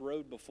down this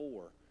road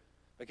before,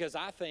 because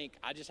I think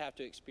I just have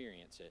to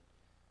experience it.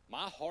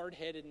 My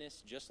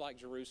hard-headedness, just like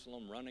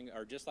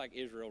just like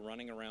Israel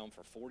running around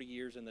for 40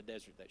 years in the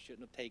desert, that should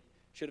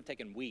have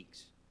taken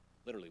weeks,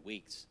 literally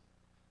weeks,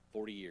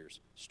 40 years,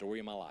 story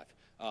of my life,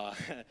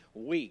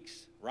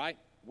 weeks, right?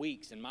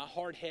 Weeks, and my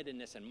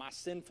hard-headedness and my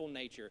sinful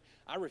nature,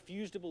 I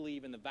refuse to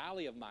believe in the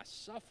valley of my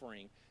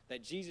suffering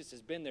that Jesus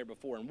has been there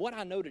before. And what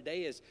I know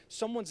today is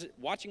someone's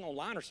watching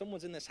online or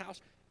someone's in this house,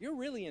 you're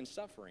really in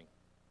suffering.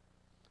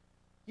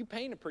 You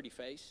paint a pretty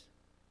face.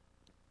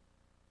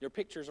 Your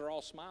pictures are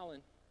all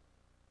smiling.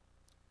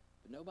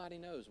 But nobody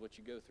knows what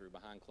you go through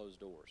behind closed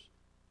doors.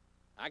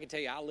 I can tell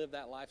you I live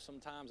that life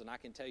sometimes, and I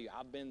can tell you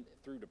I've been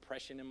through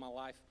depression in my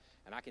life,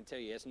 and I can tell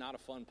you it's not a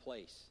fun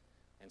place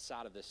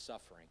inside of this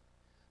suffering.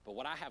 But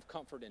what I have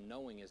comfort in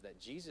knowing is that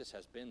Jesus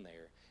has been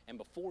there. And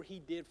before he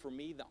did for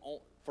me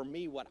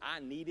what I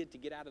needed to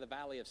get out of the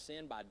valley of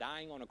sin by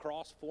dying on a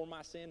cross for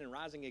my sin and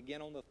rising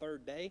again on the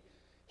third day,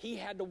 he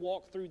had to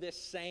walk through this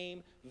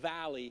same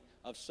valley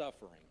of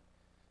suffering.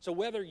 So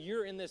whether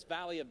you're in this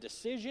valley of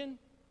decision,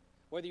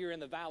 whether you're in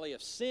the valley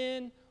of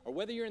sin, or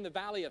whether you're in the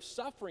valley of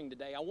suffering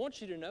today, I want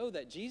you to know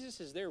that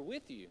Jesus is there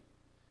with you.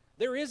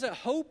 There is a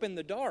hope in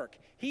the dark.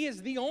 He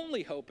is the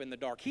only hope in the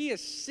dark. He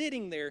is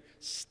sitting there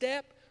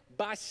step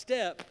by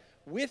step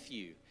with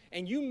you.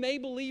 And you may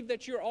believe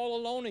that you're all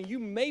alone, and you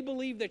may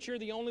believe that you're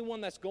the only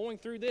one that's going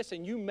through this,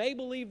 and you may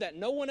believe that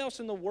no one else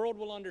in the world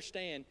will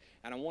understand.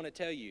 And I want to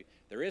tell you,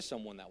 there is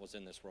someone that was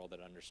in this world that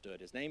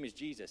understood. His name is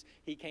Jesus.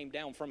 He came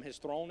down from his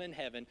throne in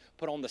heaven,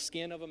 put on the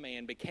skin of a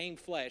man, became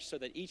flesh so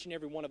that each and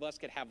every one of us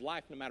could have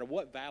life no matter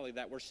what valley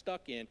that we're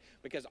stuck in,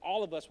 because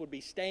all of us would be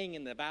staying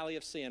in the valley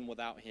of sin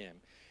without him.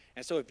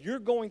 And so if you're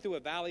going through a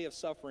valley of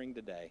suffering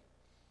today,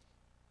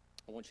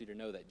 I want you to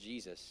know that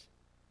Jesus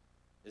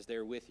is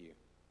there with you.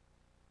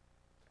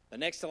 The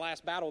next to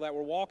last battle that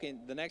we're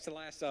walking, the next to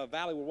last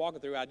valley we're walking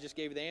through, I just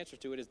gave you the answer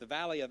to it, is the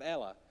valley of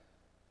Elah.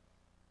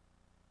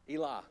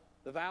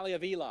 The valley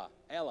of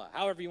Elah,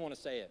 however you want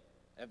to say it.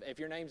 If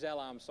your name's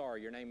Elah, I'm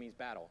sorry, your name means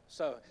battle.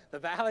 So the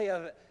valley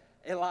of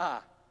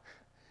Elah,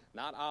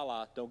 not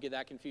Allah, don't get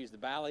that confused. The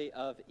valley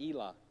of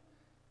Elah,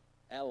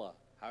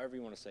 however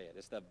you want to say it.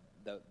 It's the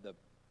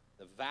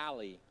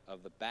valley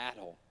of the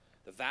battle.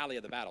 The valley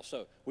of the battle.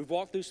 So we've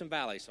walked through some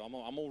valleys, so I'm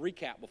going to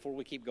recap before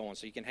we keep going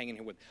so you can hang in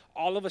here with me.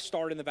 All of us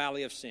start in the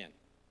valley of sin.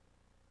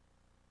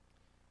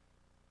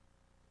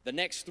 The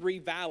next three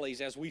valleys,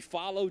 as we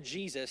follow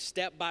Jesus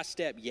step by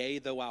step, yea,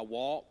 though I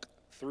walk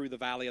through the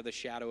valley of the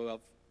shadow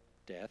of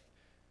death,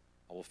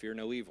 I will fear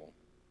no evil.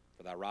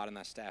 For thy rod and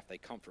thy staff, they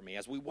comfort me.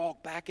 As we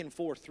walk back and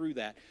forth through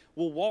that,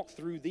 we'll walk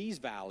through these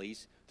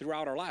valleys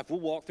throughout our life. We'll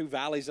walk through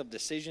valleys of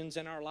decisions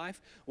in our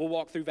life. We'll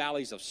walk through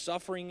valleys of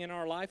suffering in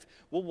our life.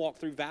 We'll walk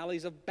through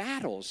valleys of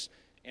battles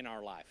in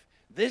our life.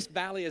 This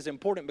valley is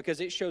important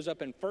because it shows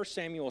up in 1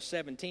 Samuel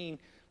 17,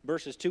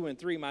 verses 2 and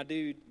 3. My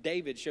dude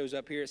David shows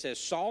up here. It says,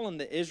 Saul and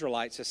the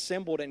Israelites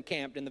assembled and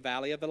camped in the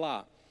valley of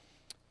Elah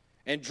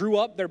and drew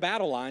up their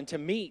battle line to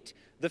meet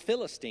the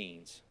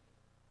Philistines.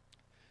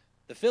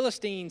 The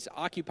Philistines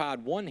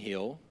occupied one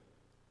hill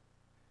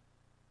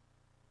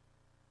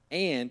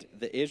and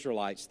the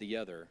Israelites the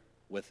other,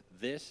 with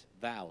this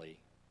valley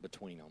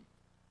between them.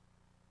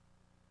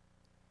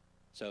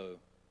 So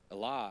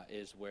Elah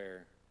is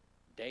where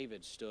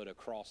David stood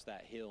across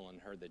that hill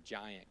and heard the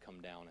giant come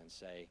down and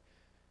say,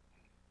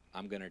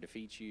 I'm going to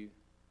defeat you.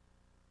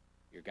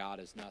 Your God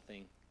is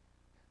nothing.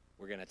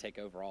 We're going to take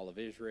over all of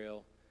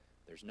Israel.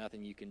 There's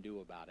nothing you can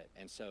do about it.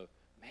 And so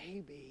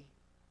maybe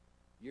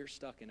you're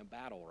stuck in a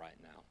battle right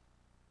now.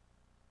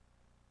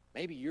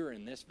 Maybe you're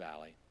in this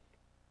valley.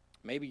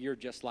 Maybe you're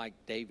just like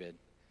David.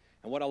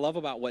 And what I love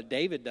about what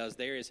David does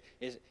there is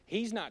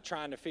he's not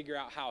trying to figure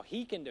out how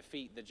he can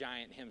defeat the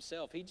giant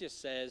himself. He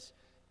just says,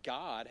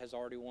 God has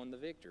already won the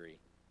victory.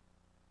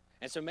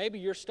 And so maybe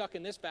you're stuck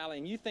in this valley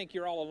and you think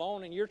you're all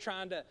alone and you're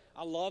trying to,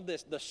 I love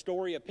this, the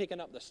story of picking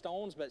up the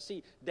stones. But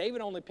see, David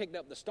only picked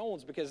up the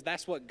stones because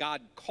that's what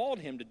God called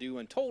him to do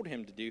and told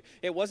him to do.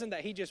 It wasn't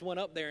that he just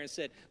went up there and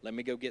said, let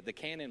me go get the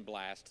cannon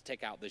blast to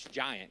take out this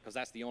giant, because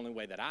that's the only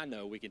way that I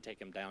know we can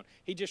take him down.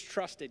 He just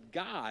trusted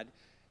God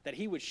that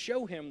he would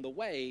show him the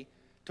way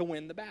to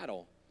win the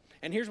battle.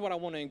 And here's what I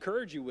want to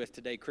encourage you with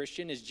today,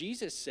 Christian, is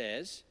Jesus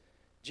says,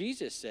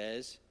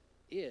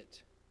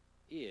 it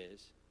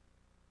is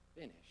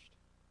finished.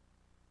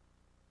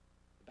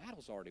 The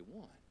battle's already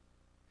won.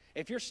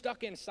 If you're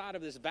stuck inside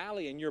of this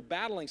valley and you're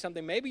battling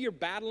something, maybe you're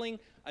battling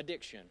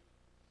addiction.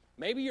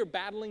 Maybe you're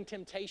battling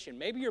temptation.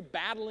 Maybe you're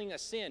battling a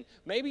sin.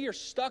 Maybe you're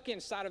stuck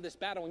inside of this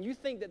battle and you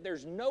think that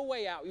there's no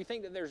way out. You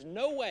think that there's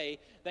no way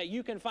that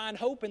you can find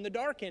hope in the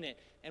dark in it.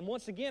 And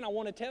once again, I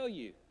want to tell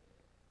you,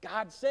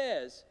 God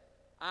says,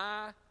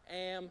 I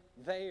am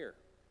there.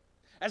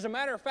 As a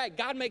matter of fact,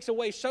 God makes a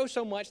way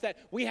so much that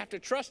we have to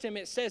trust him.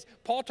 It says,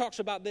 Paul talks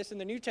about this in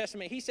the New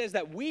Testament. He says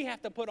that we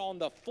have to put on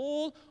the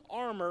full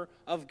armor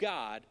of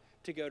God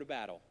to go to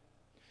battle.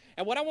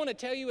 And what I want to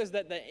tell you is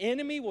that the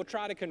enemy will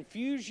try to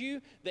confuse you.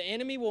 The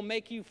enemy will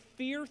make you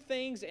fear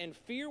things, and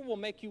fear will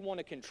make you want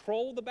to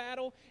control the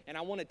battle. And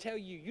I want to tell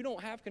you, you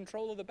don't have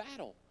control of the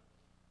battle.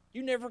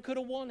 You never could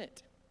have won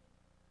it.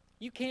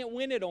 You can't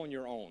win it on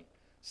your own.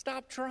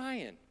 Stop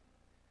trying.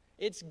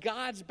 It's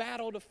God's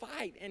battle to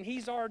fight, and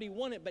he's already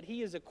won it, but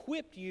he has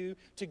equipped you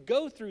to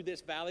go through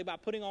this valley by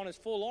putting on his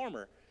full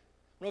armor.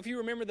 I don't know if you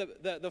remember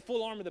the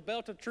full armor, the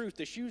belt of truth,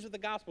 the shoes of the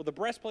gospel, the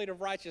breastplate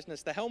of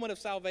righteousness, the helmet of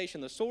salvation,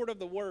 the sword of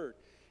the word,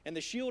 and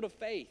the shield of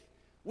faith.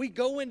 We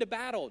go into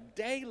battle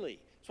daily.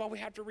 That's why we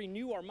have to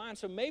renew our mind.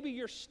 So maybe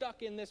you're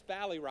stuck in this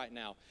valley right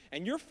now,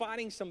 and you're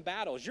fighting some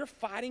battles. You're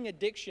fighting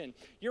addiction.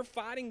 You're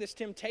fighting this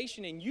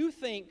temptation, and you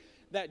think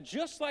that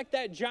just like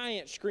that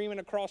giant screaming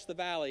across the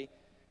valley,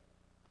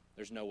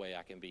 there's no way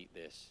I can beat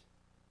this.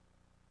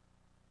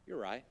 You're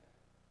right.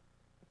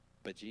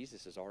 But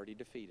Jesus has already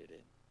defeated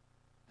it.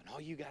 And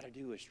all you got to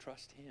do is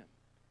trust him.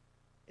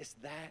 It's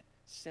that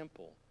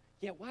simple.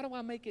 Yeah, why do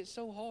I make it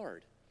so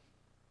hard?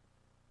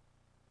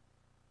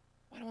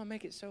 Why do I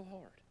make it so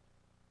hard?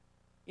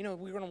 You know,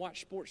 we're going to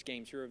watch sports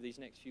games here over these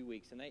next few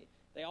weeks, and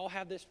they all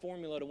have this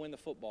formula to win the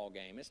football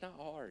game. It's not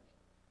hard.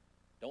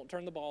 Don't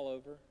turn the ball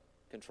over,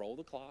 control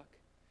the clock,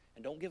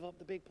 and don't give up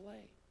the big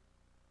play.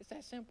 It's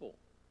that simple.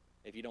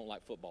 If you don't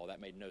like football, that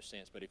made no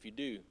sense. But if you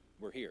do,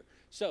 we're here.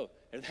 So,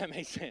 if that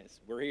makes sense,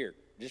 we're here.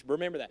 Just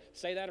remember that.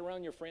 Say that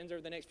around your friends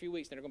over the next few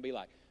weeks. They're going to be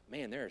like,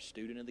 man, they're a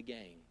student of the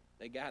game.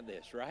 They got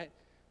this, right?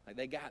 Like,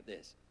 they got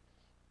this.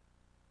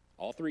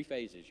 All three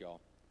phases, y'all.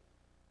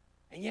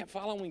 And yet,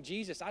 following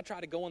Jesus, I try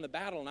to go in the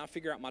battle, and I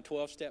figure out my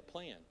 12-step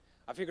plan.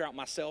 I figure out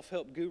my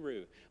self-help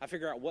guru. I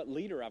figure out what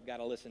leader I've got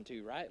to listen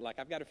to, right? Like,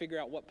 I've got to figure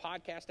out what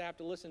podcast I have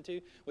to listen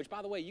to, which,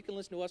 by the way, you can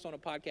listen to us on a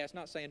podcast.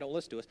 Not saying don't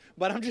listen to us,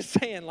 but I'm just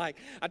saying, like,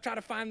 I try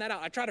to find that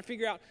out. I try to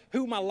figure out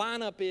who my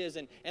lineup is.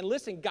 And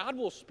listen, God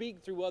will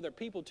speak through other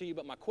people to you,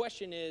 but my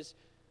question is,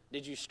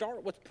 did you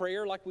start with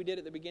prayer like we did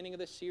at the beginning of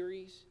this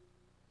series?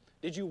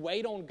 Did you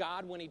wait on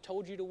God when he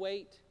told you to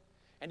wait?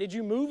 And did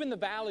you move in the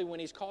valley when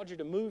he's called you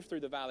to move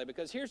through the valley?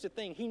 Because here's the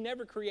thing, he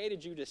never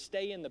created you to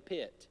stay in the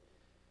pit.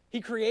 He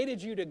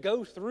created you to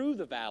go through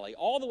the valley,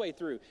 all the way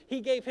through.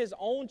 He gave his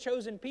own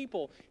chosen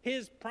people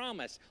his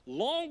promise.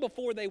 Long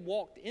before they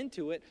walked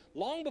into it,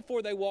 long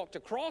before they walked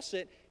across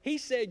it, he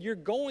said, you're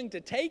going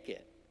to take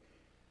it.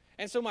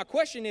 And so my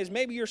question is,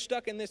 maybe you're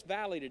stuck in this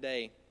valley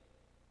today,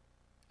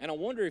 and I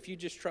wonder if you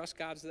just trust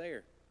God's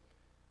there.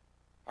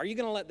 Are you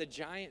going to let the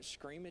giant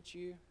scream at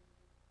you?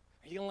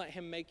 Are you going to let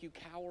him make you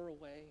cower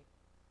away?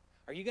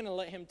 Are you going to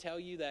let him tell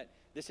you that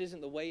this isn't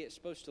the way it's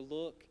supposed to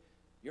look?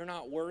 You're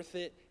not worth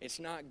it. It's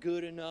not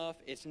good enough.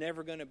 It's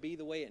never going to be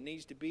the way it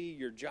needs to be.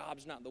 Your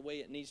job's not the way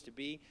it needs to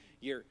be.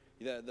 You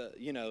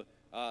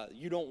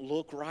don't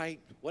look right.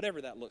 Whatever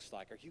that looks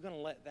like. Are you going to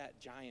let that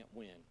giant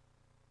win?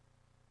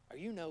 Or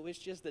it's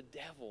just the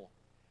devil,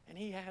 and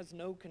he has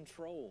no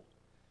control.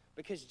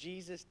 Because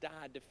Jesus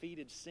died,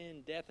 defeated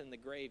sin, death, and the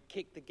grave,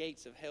 kicked the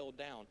gates of hell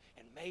down,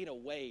 and made a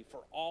way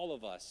for all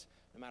of us,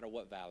 no matter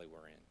what valley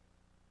we're in.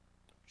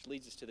 Which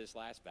leads us to this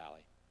last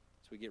valley,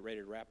 as we get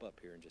ready to wrap up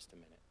here in just a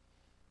minute.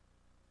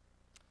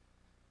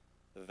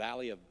 The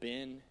valley of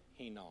Ben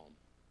Hinnom.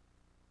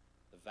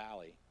 The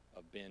valley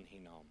of Ben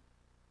Hinnom.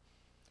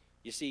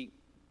 You see,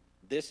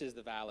 this is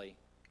the valley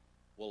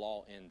we'll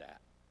all end at.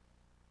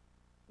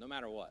 No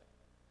matter what.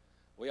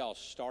 We all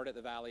start at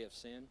the valley of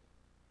sin.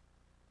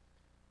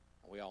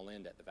 We all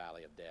end at the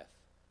valley of death.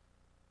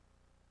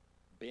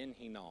 Ben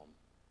Hinnom.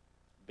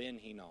 Ben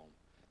Hinnom.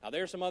 Now,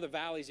 there are some other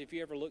valleys, if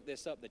you ever look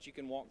this up, that you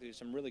can walk through,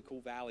 some really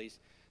cool valleys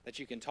that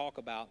you can talk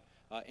about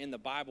in the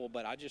Bible,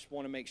 but I just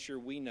want to make sure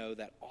we know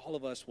that all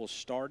of us will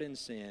start in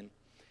sin,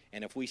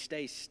 and if we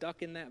stay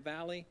stuck in that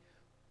valley,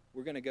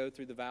 we're going to go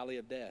through the valley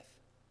of death.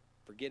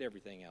 Forget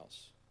everything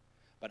else.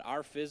 But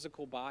our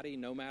physical body,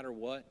 no matter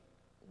what,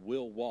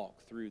 will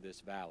walk through this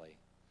valley.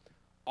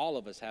 All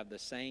of us have the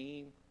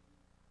same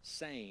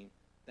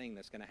thing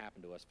that's going to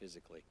happen to us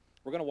physically.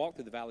 We're going to walk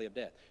through the valley of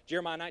death.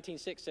 Jeremiah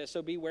 19:6 says,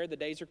 "So beware, the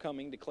days are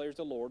coming, declares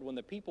the Lord, when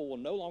the people will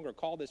no longer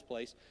call this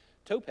place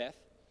Topeth,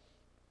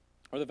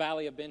 or the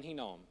valley of Ben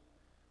Hinnom,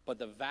 but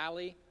the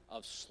valley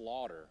of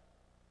slaughter."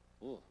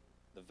 Ooh,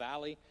 the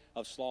valley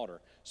of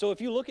slaughter. So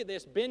if you look at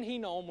this, Ben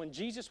Hinnom, when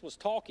Jesus was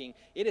talking,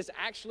 it is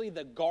actually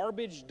the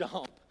garbage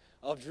dump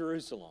of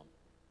Jerusalem.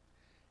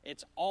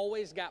 It's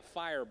always got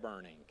fire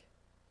burning.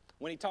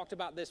 When he talked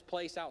about this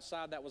place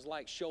outside that was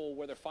like Sheol,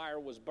 where the fire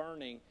was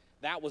burning,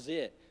 that was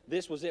it.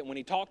 This was it. When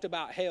he talked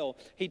about hell,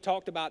 he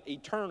talked about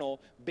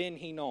eternal Ben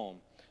Hinnom.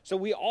 So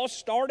we all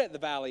start at the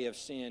valley of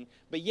sin,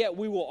 but yet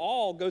we will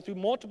all go through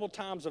multiple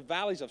times of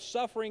valleys of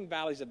suffering,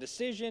 valleys of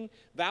decision,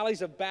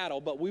 valleys of battle,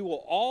 but we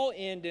will all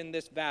end in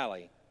this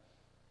valley.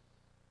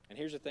 And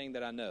here's the thing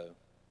that I know.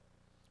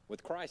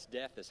 With Christ,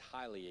 death is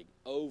highly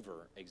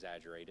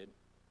over-exaggerated.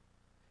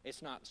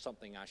 It's not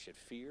something I should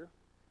fear.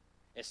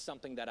 It's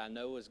something that I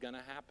know is going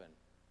to happen.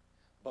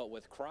 But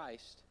with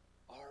Christ,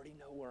 I already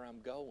know where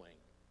I'm going.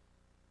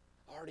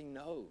 I already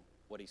know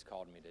what he's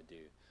called me to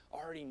do. I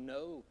already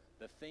know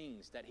the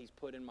things that he's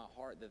put in my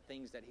heart, the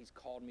things that he's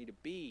called me to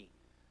be.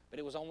 But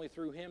it was only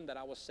through him that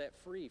I was set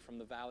free from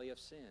the valley of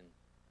sin.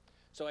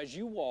 So as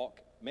you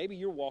walk, maybe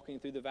you're walking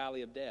through the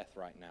valley of death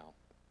right now.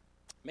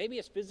 Maybe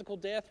it's physical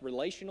death,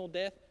 relational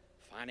death,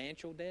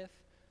 financial death.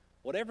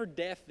 Whatever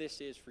death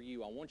this is for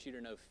you, I want you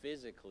to know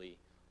physically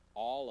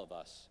all of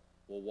us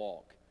will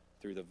walk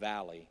through the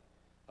valley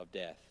of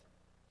death.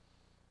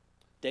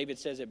 David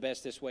says it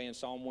best this way in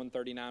Psalm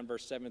 139,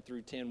 verse 7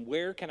 through 10.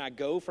 "Where can I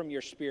go from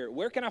your spirit?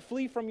 Where can I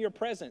flee from your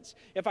presence?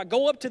 If I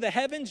go up to the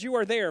heavens, you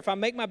are there. If I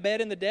make my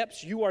bed in the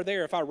depths, you are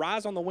there. If I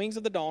rise on the wings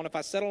of the dawn, if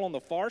I settle on the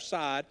far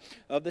side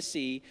of the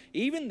sea,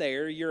 even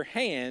there your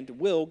hand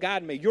will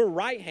guide me. Your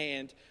right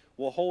hand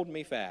will hold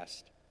me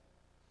fast."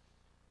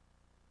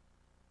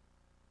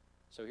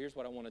 So here's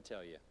what I want to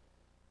tell you.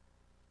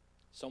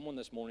 Someone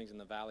this morning's in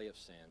the valley of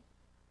sin.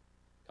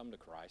 Come to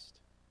Christ.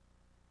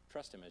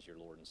 Trust him as your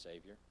Lord and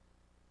Savior.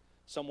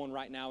 Someone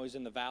right now who's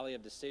in the valley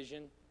of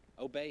decision,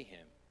 obey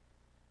him.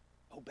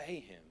 Obey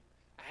him.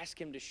 Ask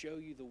him to show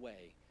you the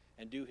way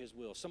and do his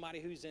will.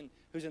 Somebody who's in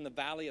the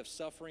valley of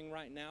suffering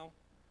right now,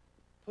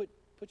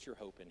 put your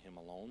hope in him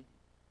alone.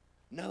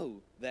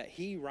 Know that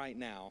he right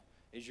now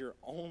is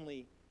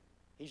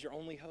he's your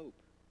only hope.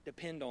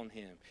 Depend on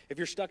him. If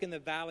you're stuck in the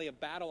valley of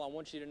battle, I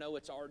want you to know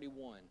it's already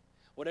won.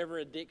 Whatever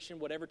addiction,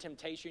 whatever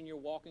temptation you're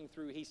walking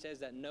through, he says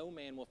that no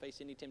man will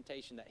face any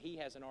temptation that he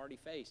hasn't already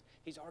faced.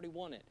 He's already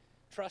won it.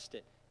 Trust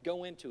it.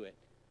 Go into it.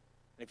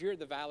 And if you're at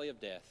the valley of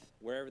death,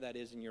 wherever that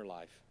is in your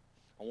life,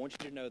 I want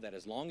you to know that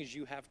as long as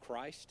you have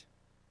Christ,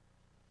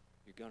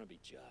 you're going to be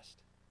just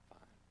fine.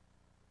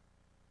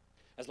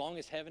 As long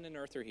as heaven and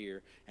earth are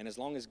here, and as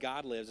long as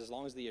God lives, as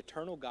long as the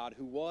eternal God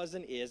who was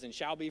and is and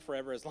shall be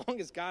forever, as long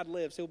as God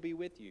lives, he'll be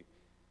with you.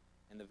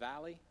 In the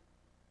valley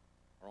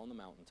or on the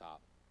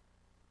mountaintop,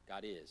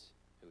 God is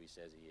who he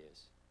says he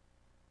is.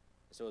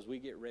 So as we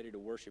get ready to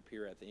worship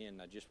here at the end,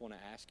 I just want to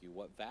ask you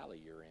what valley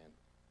you're in.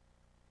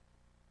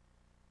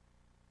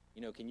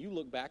 You know, can you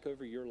look back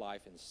over your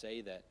life and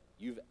say that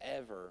you've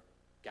ever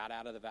got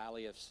out of the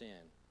valley of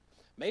sin?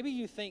 Maybe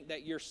you think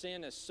that your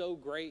sin is so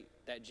great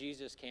that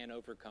Jesus can't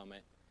overcome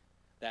it,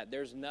 that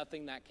there's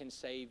nothing that can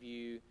save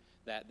you,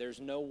 that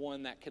there's no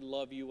one that could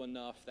love you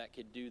enough that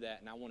could do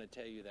that. And I want to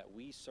tell you that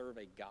we serve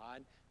a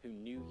God who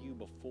knew you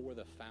before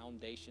the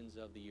foundations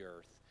of the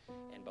earth.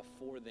 And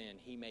before then,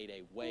 he made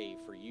a way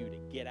for you to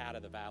get out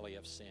of the valley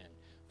of sin,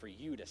 for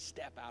you to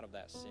step out of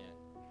that sin.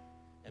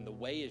 And the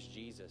way is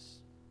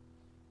Jesus.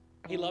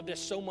 He loved us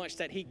so much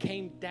that he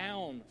came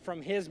down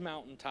from his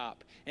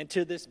mountaintop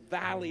into this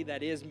valley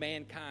that is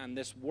mankind,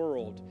 this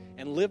world,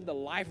 and lived the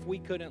life we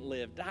couldn't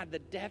live, died the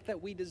death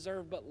that we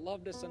deserve, but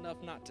loved us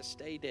enough not to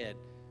stay dead,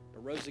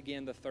 but rose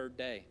again the third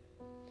day.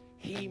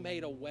 He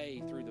made a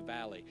way through the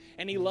valley.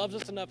 And he loves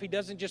us enough. He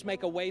doesn't just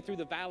make a way through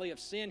the valley of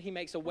sin. He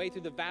makes a way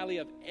through the valley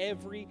of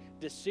every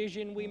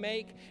decision we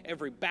make,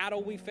 every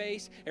battle we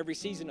face, every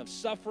season of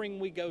suffering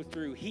we go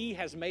through. He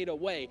has made a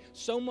way,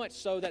 so much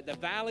so that the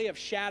valley of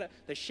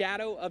the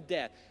shadow of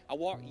death,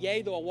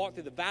 yea, though I walk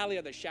through the valley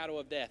of the shadow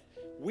of death,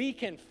 we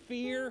can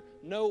fear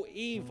no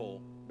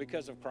evil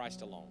because of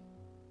Christ alone.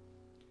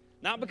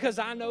 Not because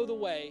I know the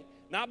way,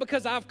 not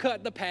because I've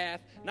cut the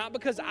path, not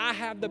because I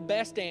have the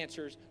best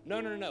answers.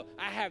 No.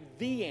 I have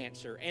the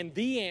answer, and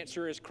the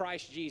answer is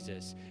Christ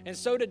Jesus. And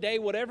so today,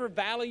 whatever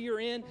valley you're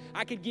in,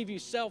 I could give you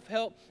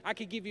self-help. I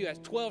could give you a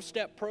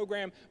 12-step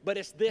program, but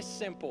it's this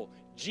simple.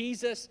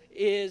 Jesus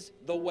is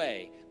the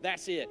way.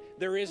 That's it.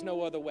 There is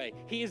no other way.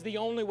 He is the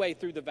only way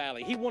through the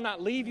valley. He will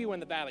not leave you in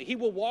the valley. He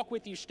will walk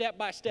with you step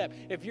by step.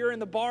 If you're in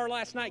the bar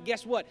last night,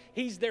 guess what?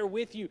 He's there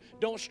with you.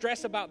 Don't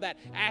stress about that.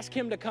 Ask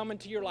him to come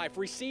into your life.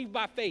 Receive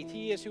by faith.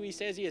 He is who he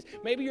says he is.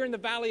 Maybe you're in the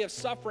valley of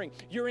suffering.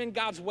 You're in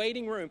God's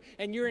waiting room,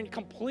 and you're in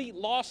complete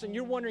loss, and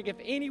you're wondering if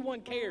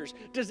anyone cares.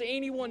 Does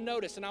anyone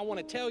notice? And I want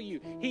to tell you,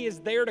 he is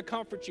there to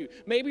comfort you.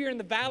 Maybe you're in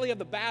the valley of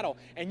the battle,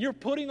 and you're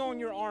putting on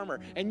your armor,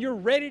 and you're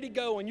ready to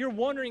go, and you're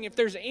wondering if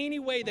there's any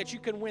way that you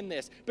can win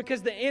this,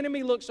 because the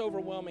enemy looks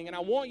overwhelming. And I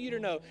want you to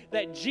know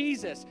that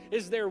Jesus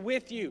is there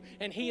with you,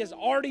 and he has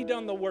already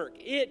done the work.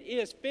 It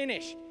is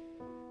finished.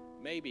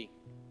 Maybe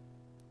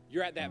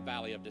you're at that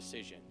valley of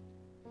decision.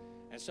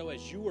 And so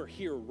as you are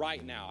here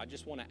right now, I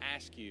just want to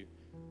ask you,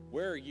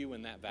 where are you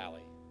in that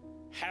valley?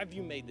 Have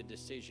you made the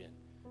decision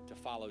to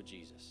follow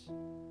Jesus?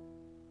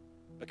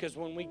 Because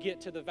when we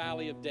get to the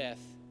valley of death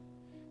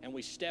and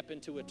we step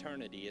into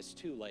eternity, it's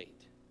too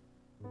late.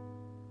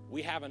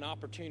 We have an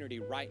opportunity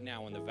right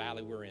now in the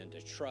valley we're in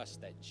to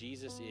trust that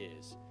Jesus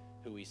is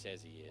who he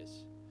says he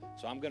is.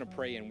 So I'm going to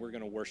pray and we're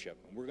going to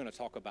worship, and we're going to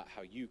talk about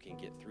how you can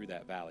get through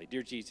that valley.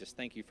 Dear Jesus,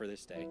 thank you for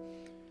this day.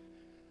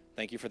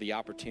 Thank you for the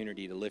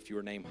opportunity to lift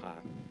your name high.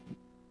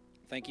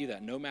 Thank you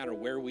that no matter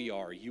where we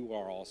are, you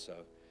are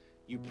also.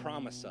 You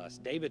promise us.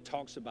 David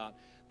talks about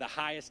the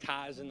highest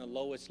highs and the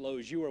lowest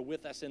lows. You are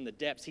with us in the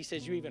depths. He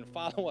says you even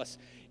follow us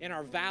in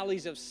our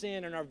valleys of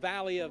sin, in our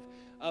valley of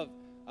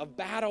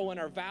battle, in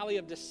our valley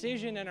of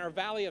decision, in our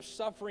valley of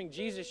suffering.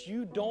 Jesus,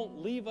 you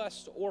don't leave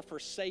us or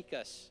forsake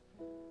us.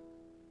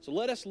 So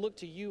let us look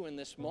to you in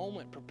this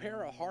moment.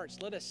 Prepare our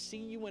hearts. Let us see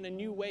you in a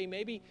new way.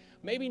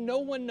 Maybe no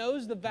one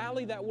knows the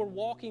valley that we're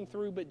walking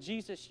through, but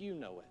Jesus, you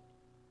know it.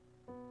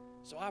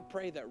 So I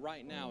pray that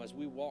right now as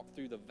we walk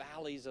through the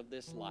valleys of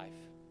this life,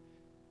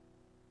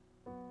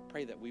 I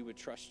pray that we would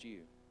trust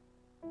you.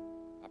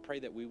 I pray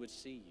that we would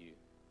see you.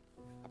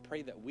 I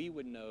pray that we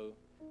would know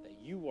that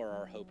you are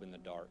our hope in the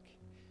dark,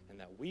 and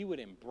that we would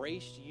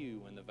embrace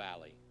you in the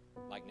valley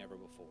like never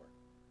before.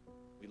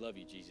 We love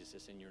you, Jesus.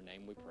 It's in your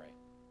name we pray.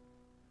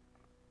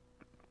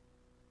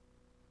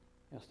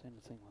 Y'all stand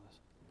and sing with us.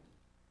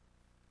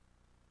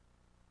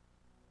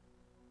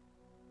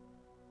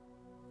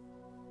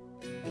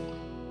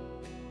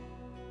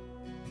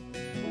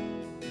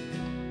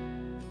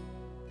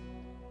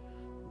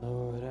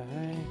 Lord,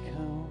 I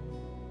come,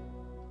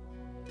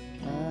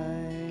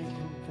 I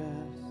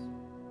confess,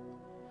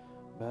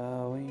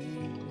 bowing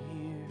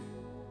here,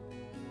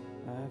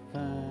 I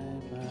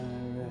find my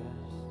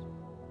rest.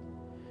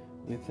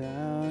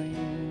 Without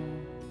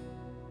you,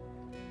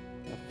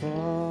 I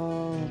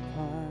fall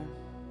apart.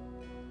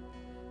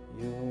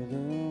 You're the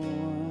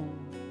one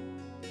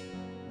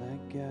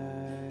that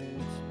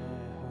guides my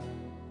heart.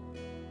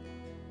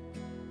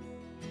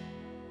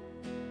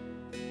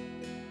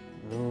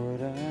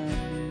 Lord, I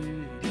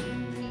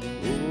need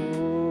you.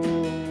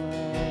 Oh,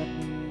 I need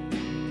you.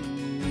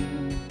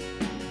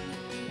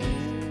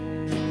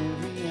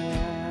 Every hour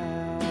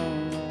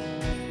I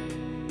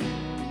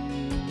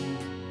need you.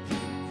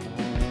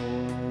 My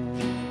one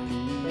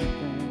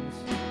defense,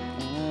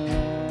 my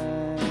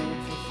life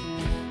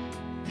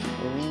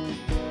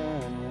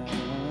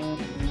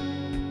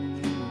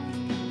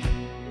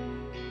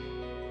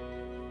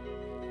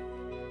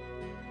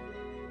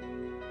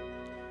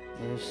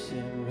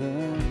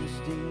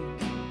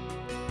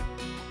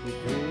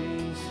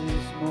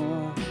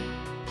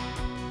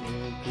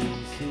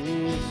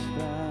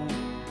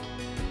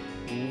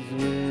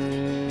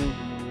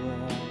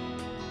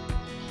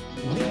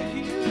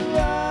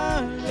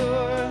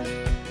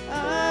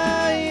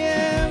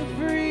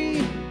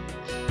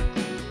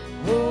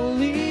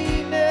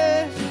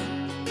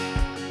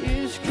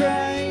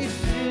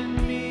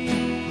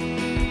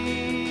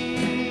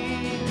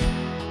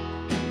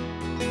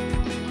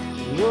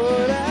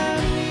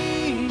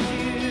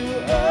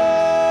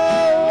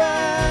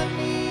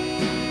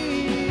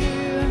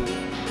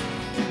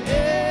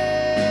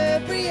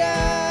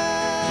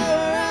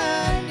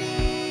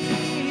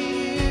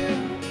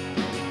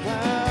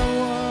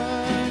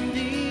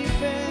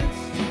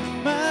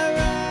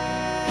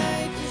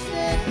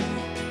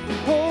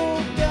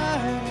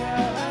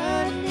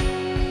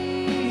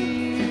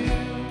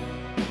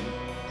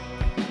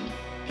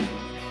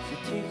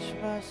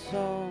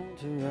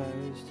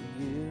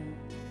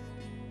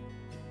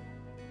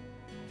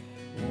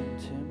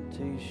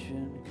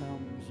temptation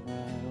comes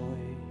my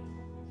way,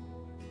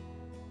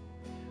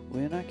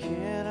 when I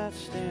cannot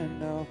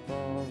stand up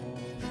all on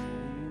you,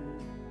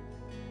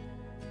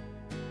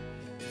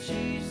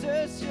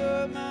 Jesus,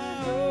 you're my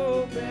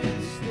hope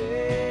and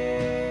stay.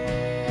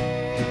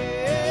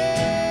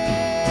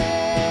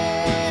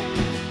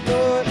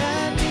 Lord,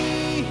 I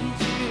need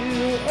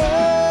you,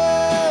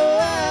 oh,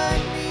 I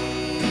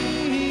need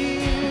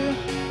you.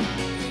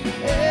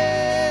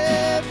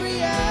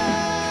 Every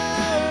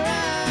hour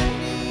I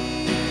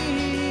need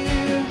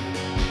you.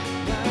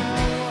 My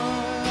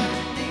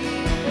one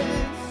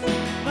defense,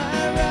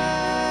 my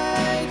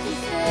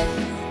righteousness.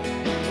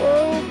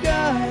 Oh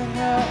God,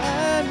 how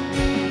I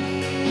need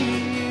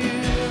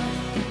you.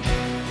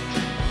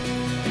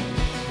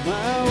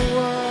 My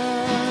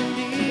one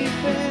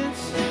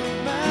defense,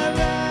 my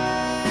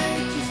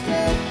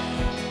righteousness.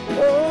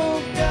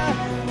 Oh God,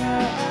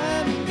 how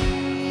I need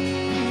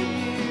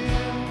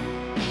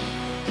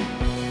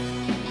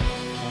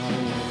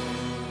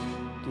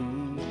you.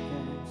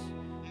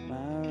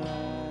 My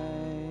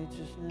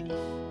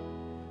righteousness,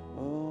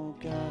 oh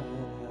God,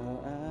 how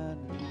I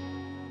need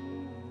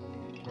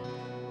you.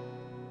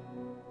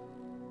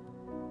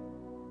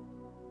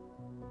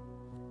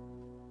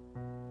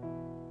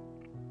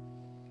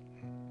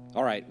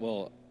 All right,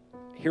 well,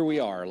 here we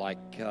are, like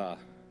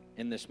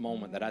in this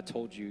moment that I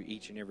told you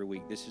each and every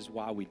week. This is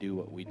why we do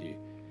what we do.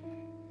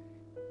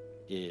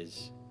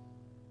 Is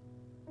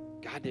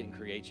God didn't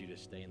create you to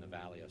stay in the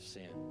valley of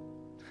sin.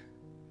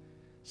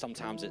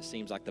 Sometimes it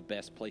seems like the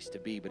best place to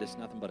be, but it's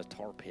nothing but a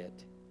tar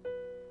pit. I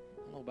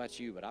don't know about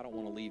you, but I don't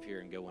want to leave here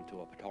and go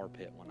into a tar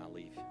pit when I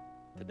leave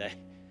today.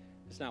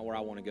 It's not where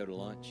I want to go to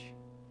lunch,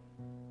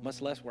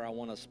 much less where I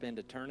want to spend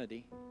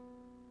eternity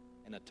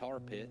in a tar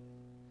pit.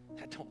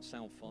 That don't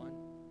sound fun.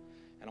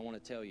 And I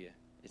want to tell you,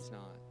 it's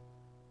not.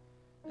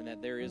 And that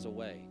there is a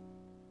way.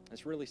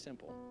 It's really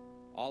simple.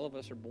 All of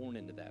us are born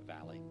into that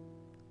valley.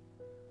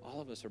 All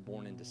of us are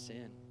born into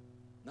sin.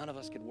 None of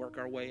us could work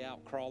our way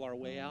out, crawl our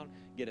way out,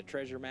 get a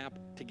treasure map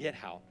to get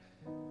out.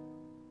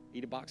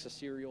 Eat a box of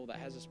cereal that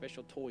has a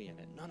special toy in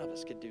it. None of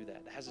us could do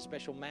that. That has a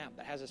special map,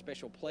 that has a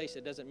special place.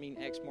 It doesn't mean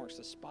X marks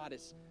the spot.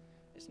 It's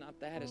not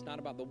that. It's not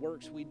about the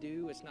works we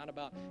do. It's not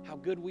about how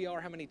good we are,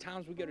 how many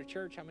times we go to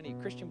church, how many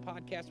Christian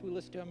podcasts we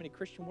listen to, how many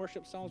Christian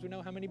worship songs we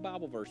know, how many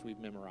Bible verses we've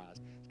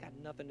memorized. It's got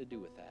nothing to do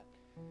with that.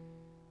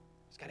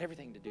 It's got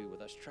everything to do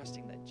with us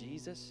trusting that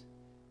Jesus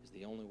is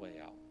the only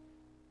way out.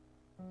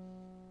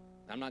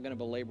 I'm not going to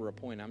belabor a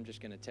point. I'm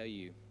just going to tell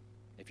you,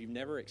 if you've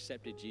never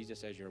accepted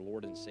Jesus as your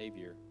Lord and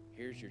Savior,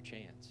 here's your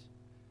chance.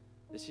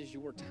 This is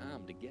your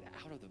time to get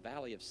out of the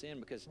valley of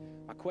sin, because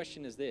my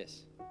question is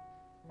this.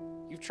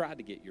 You've tried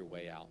to get your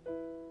way out.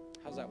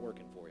 How's that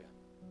working for you?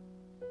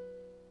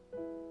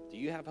 Do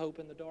you have hope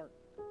in the dark?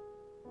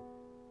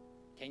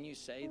 Can you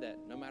say that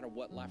no matter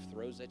what life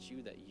throws at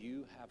you, that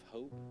you have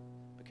hope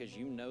because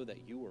you know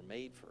that you were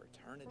made for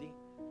eternity?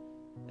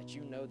 That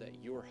you know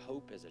that your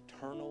hope is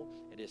eternal,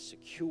 it is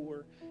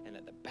secure, and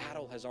that the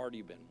battle has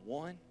already been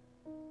won?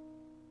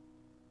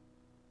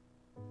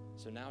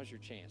 So now's your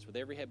chance. With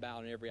every head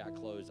bowed and every eye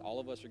closed, all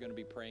of us are going to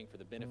be praying for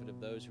the benefit of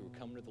those who are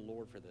coming to the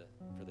Lord for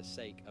the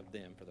sake of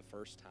them for the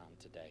first time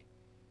today.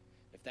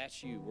 If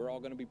that's you, we're all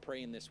going to be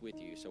praying this with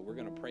you. So we're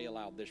going to pray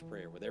aloud this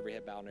prayer with every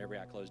head bowed and every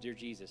eye closed. Dear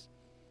Jesus,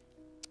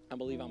 I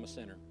believe I'm a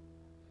sinner,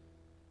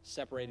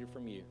 separated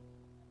from you.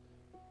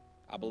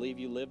 I believe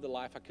you lived the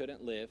life I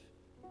couldn't live,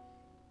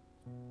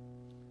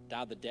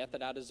 died the death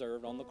that I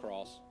deserved on the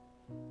cross,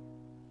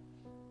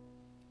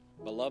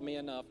 but loved me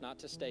enough not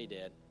to stay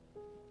dead,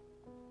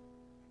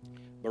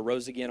 but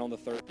rose again on the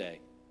third day.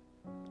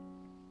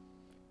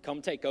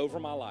 Come take over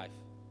my life.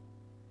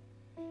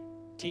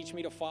 Teach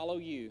me to follow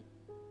you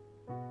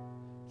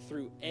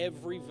through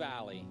every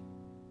valley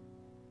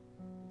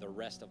the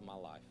rest of my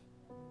life.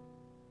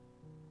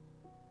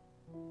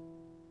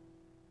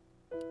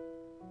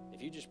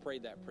 If you just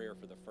prayed that prayer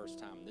for the first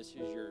time, this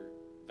is your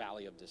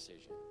valley of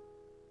decision.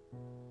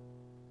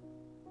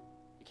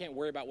 You can't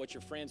worry about what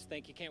your friends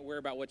think. You can't worry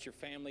about what your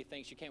family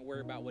thinks. You can't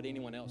worry about what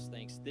anyone else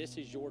thinks. This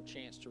is your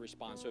chance to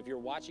respond. So if you're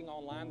watching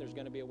online, there's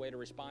going to be a way to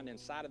respond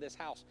inside of this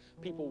house.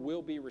 People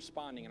will be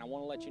responding, and I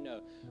want to let you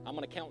know, I'm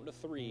going to count to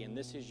 3, and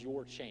this is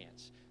your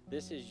chance.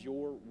 This is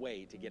your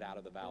way to get out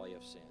of the valley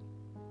of sin.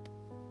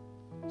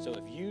 So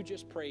if you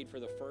just prayed for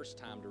the first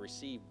time to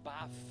receive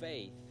by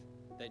faith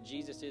that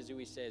Jesus is who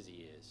he says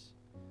he is,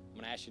 I'm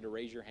going to ask you to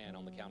raise your hand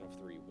on the count of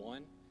 3.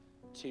 1,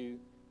 2,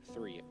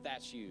 3. If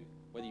that's you,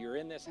 whether you're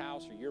in this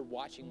house or you're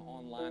watching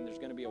online, there's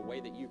going to be a way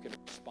that you can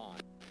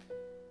respond.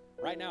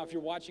 Right now, if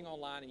you're watching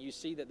online and you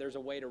see that there's a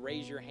way to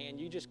raise your hand,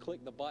 you just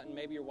click the button.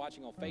 Maybe you're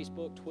watching on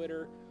Facebook,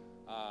 Twitter,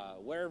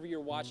 wherever you're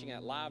watching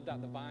at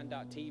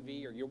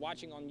live.thevine.tv, or you're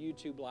watching on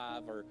YouTube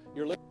Live, or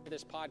you're listening to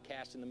this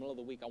podcast in the middle of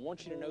the week, I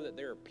want you to know that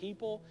there are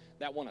people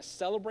that want to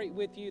celebrate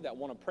with you, that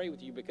want to pray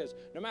with you, because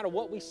no matter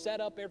what we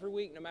set up every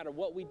week, no matter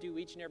what we do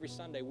each and every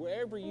Sunday,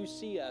 wherever you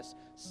see us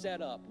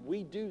set up,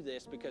 we do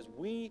this because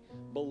we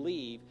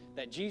believe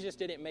that Jesus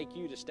didn't make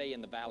you to stay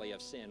in the valley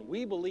of sin.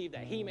 We believe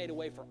that He made a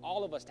way for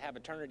all of us to have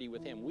eternity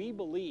with Him. We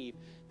believe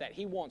that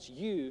He wants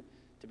you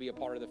to be a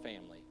part of the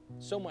family,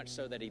 so much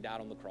so that He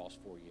died on the cross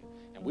for you.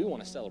 And we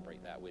want to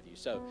celebrate that with you.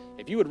 So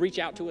if you would reach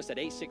out to us at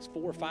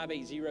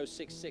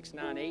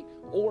 864-580-6698,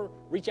 or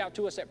reach out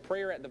to us at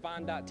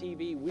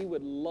prayer@thevine.tv, we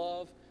would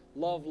love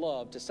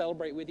to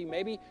celebrate with you.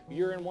 Maybe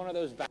you're in one of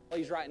those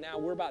valleys right now.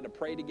 We're about to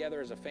pray together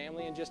as a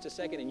family in just a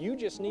second, and you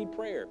just need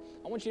prayer.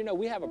 I want you to know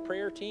we have a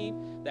prayer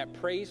team that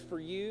prays for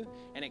you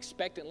and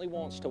expectantly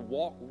wants to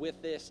walk through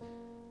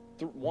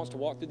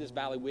this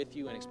valley with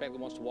you, and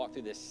expectantly wants to walk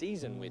through this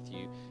season with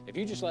you. If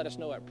you just let us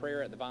know at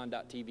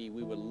prayer@thevine.tv,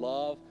 we would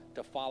love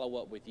to follow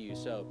up with you.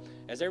 So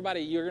as everybody,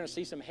 you're going to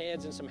see some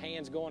heads and some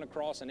hands going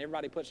across, and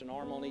everybody puts an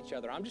arm on each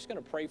other. I'm just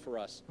going to pray for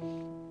us,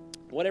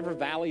 whatever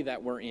valley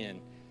that we're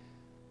in,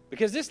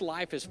 because this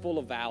life is full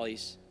of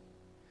valleys.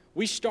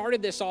 We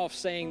started this off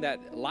saying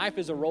that life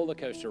is a roller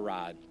coaster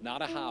ride,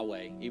 not a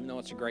highway, even though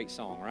it's a great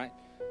song, right?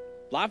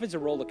 Life is a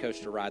roller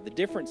coaster ride. The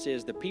difference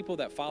is the people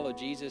that follow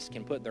Jesus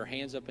can put their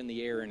hands up in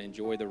the air and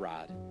enjoy the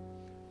ride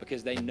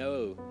because they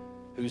know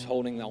who's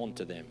holding on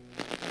to them.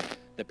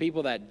 The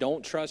people that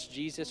don't trust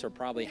Jesus are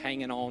probably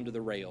hanging on to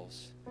the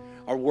rails,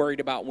 are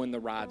worried about when the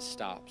ride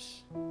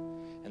stops.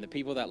 And the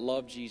people that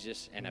love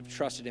Jesus and have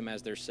trusted Him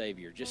as their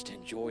Savior just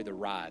enjoy the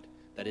ride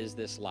that is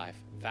this life,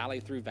 valley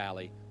through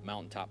valley,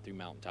 mountaintop through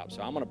mountaintop.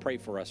 So I'm going to pray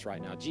for us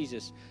right now.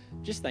 Jesus,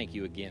 just thank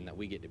you again that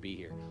we get to be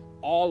here.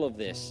 All of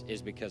this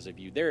is because of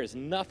you. There is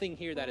nothing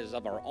here that is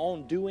of our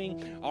own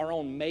doing, our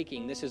own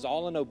making. This is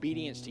all in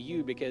obedience to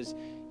you because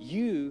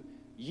you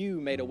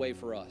made a way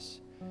for us.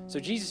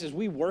 So Jesus, as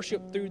we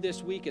worship through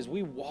this week, as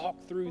we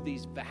walk through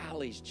these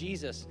valleys,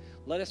 Jesus,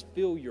 let us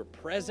feel your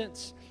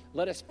presence.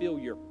 Let us feel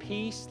your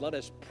peace. Let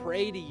us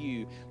pray to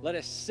you. Let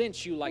us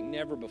sense you like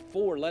never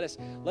before. Let us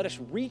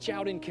reach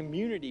out in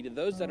community to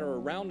those that are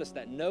around us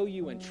that know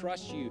you and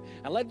trust you,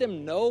 and let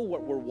them know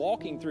what we're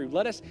walking through.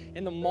 Let us,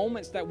 in the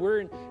moments that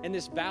we're in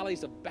these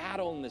valleys of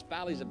battle and these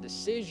valleys of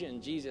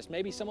decision, Jesus,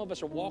 maybe some of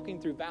us are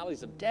walking through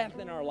valleys of death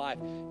in our life.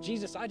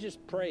 Jesus, I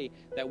just pray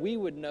that we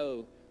would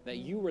know that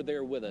you were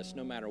there with us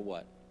no matter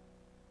what.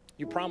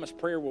 You promised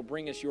prayer will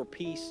bring us your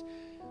peace.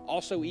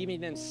 Also,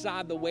 even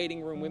inside the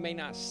waiting room, we may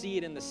not see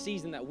it in the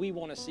season that we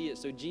want to see it.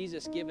 So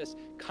Jesus, give us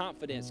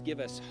confidence, give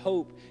us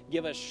hope,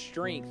 give us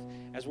strength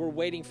as we're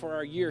waiting for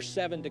our year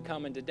 7 to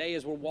come. And today,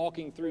 as we're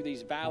walking through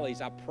these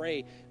valleys, I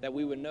pray that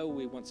we would know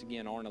we once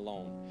again aren't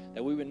alone,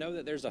 that we would know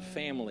that there's a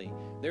family,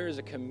 there is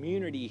a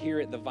community here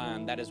at the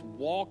Vine that is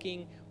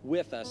walking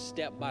with us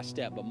step by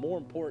step. But more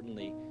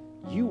importantly,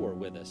 you are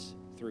with us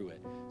through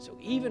it. So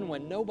even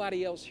when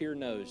nobody else here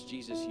knows,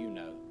 Jesus, you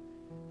know.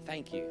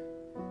 Thank you.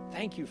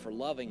 Thank you for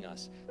loving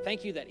us.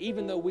 Thank you that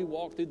even though we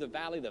walk through the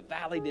valley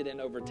didn't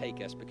overtake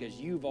us because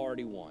you've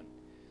already won.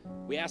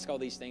 We ask all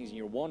these things in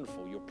your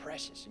wonderful, your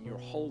precious, and your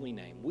holy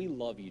name. We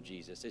love you,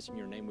 Jesus. It's in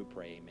your name we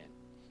pray. Amen.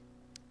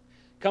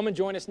 Come and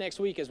join us next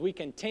week as we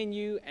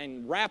continue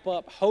and wrap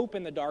up Hope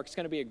in the Dark. It's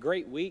going to be a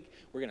great week.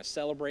 We're going to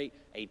celebrate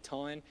a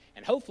ton.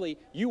 And hopefully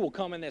you will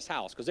come in this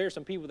house because there are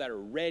some people that are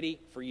ready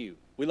for you.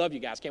 We love you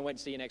guys. Can't wait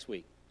to see you next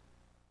week.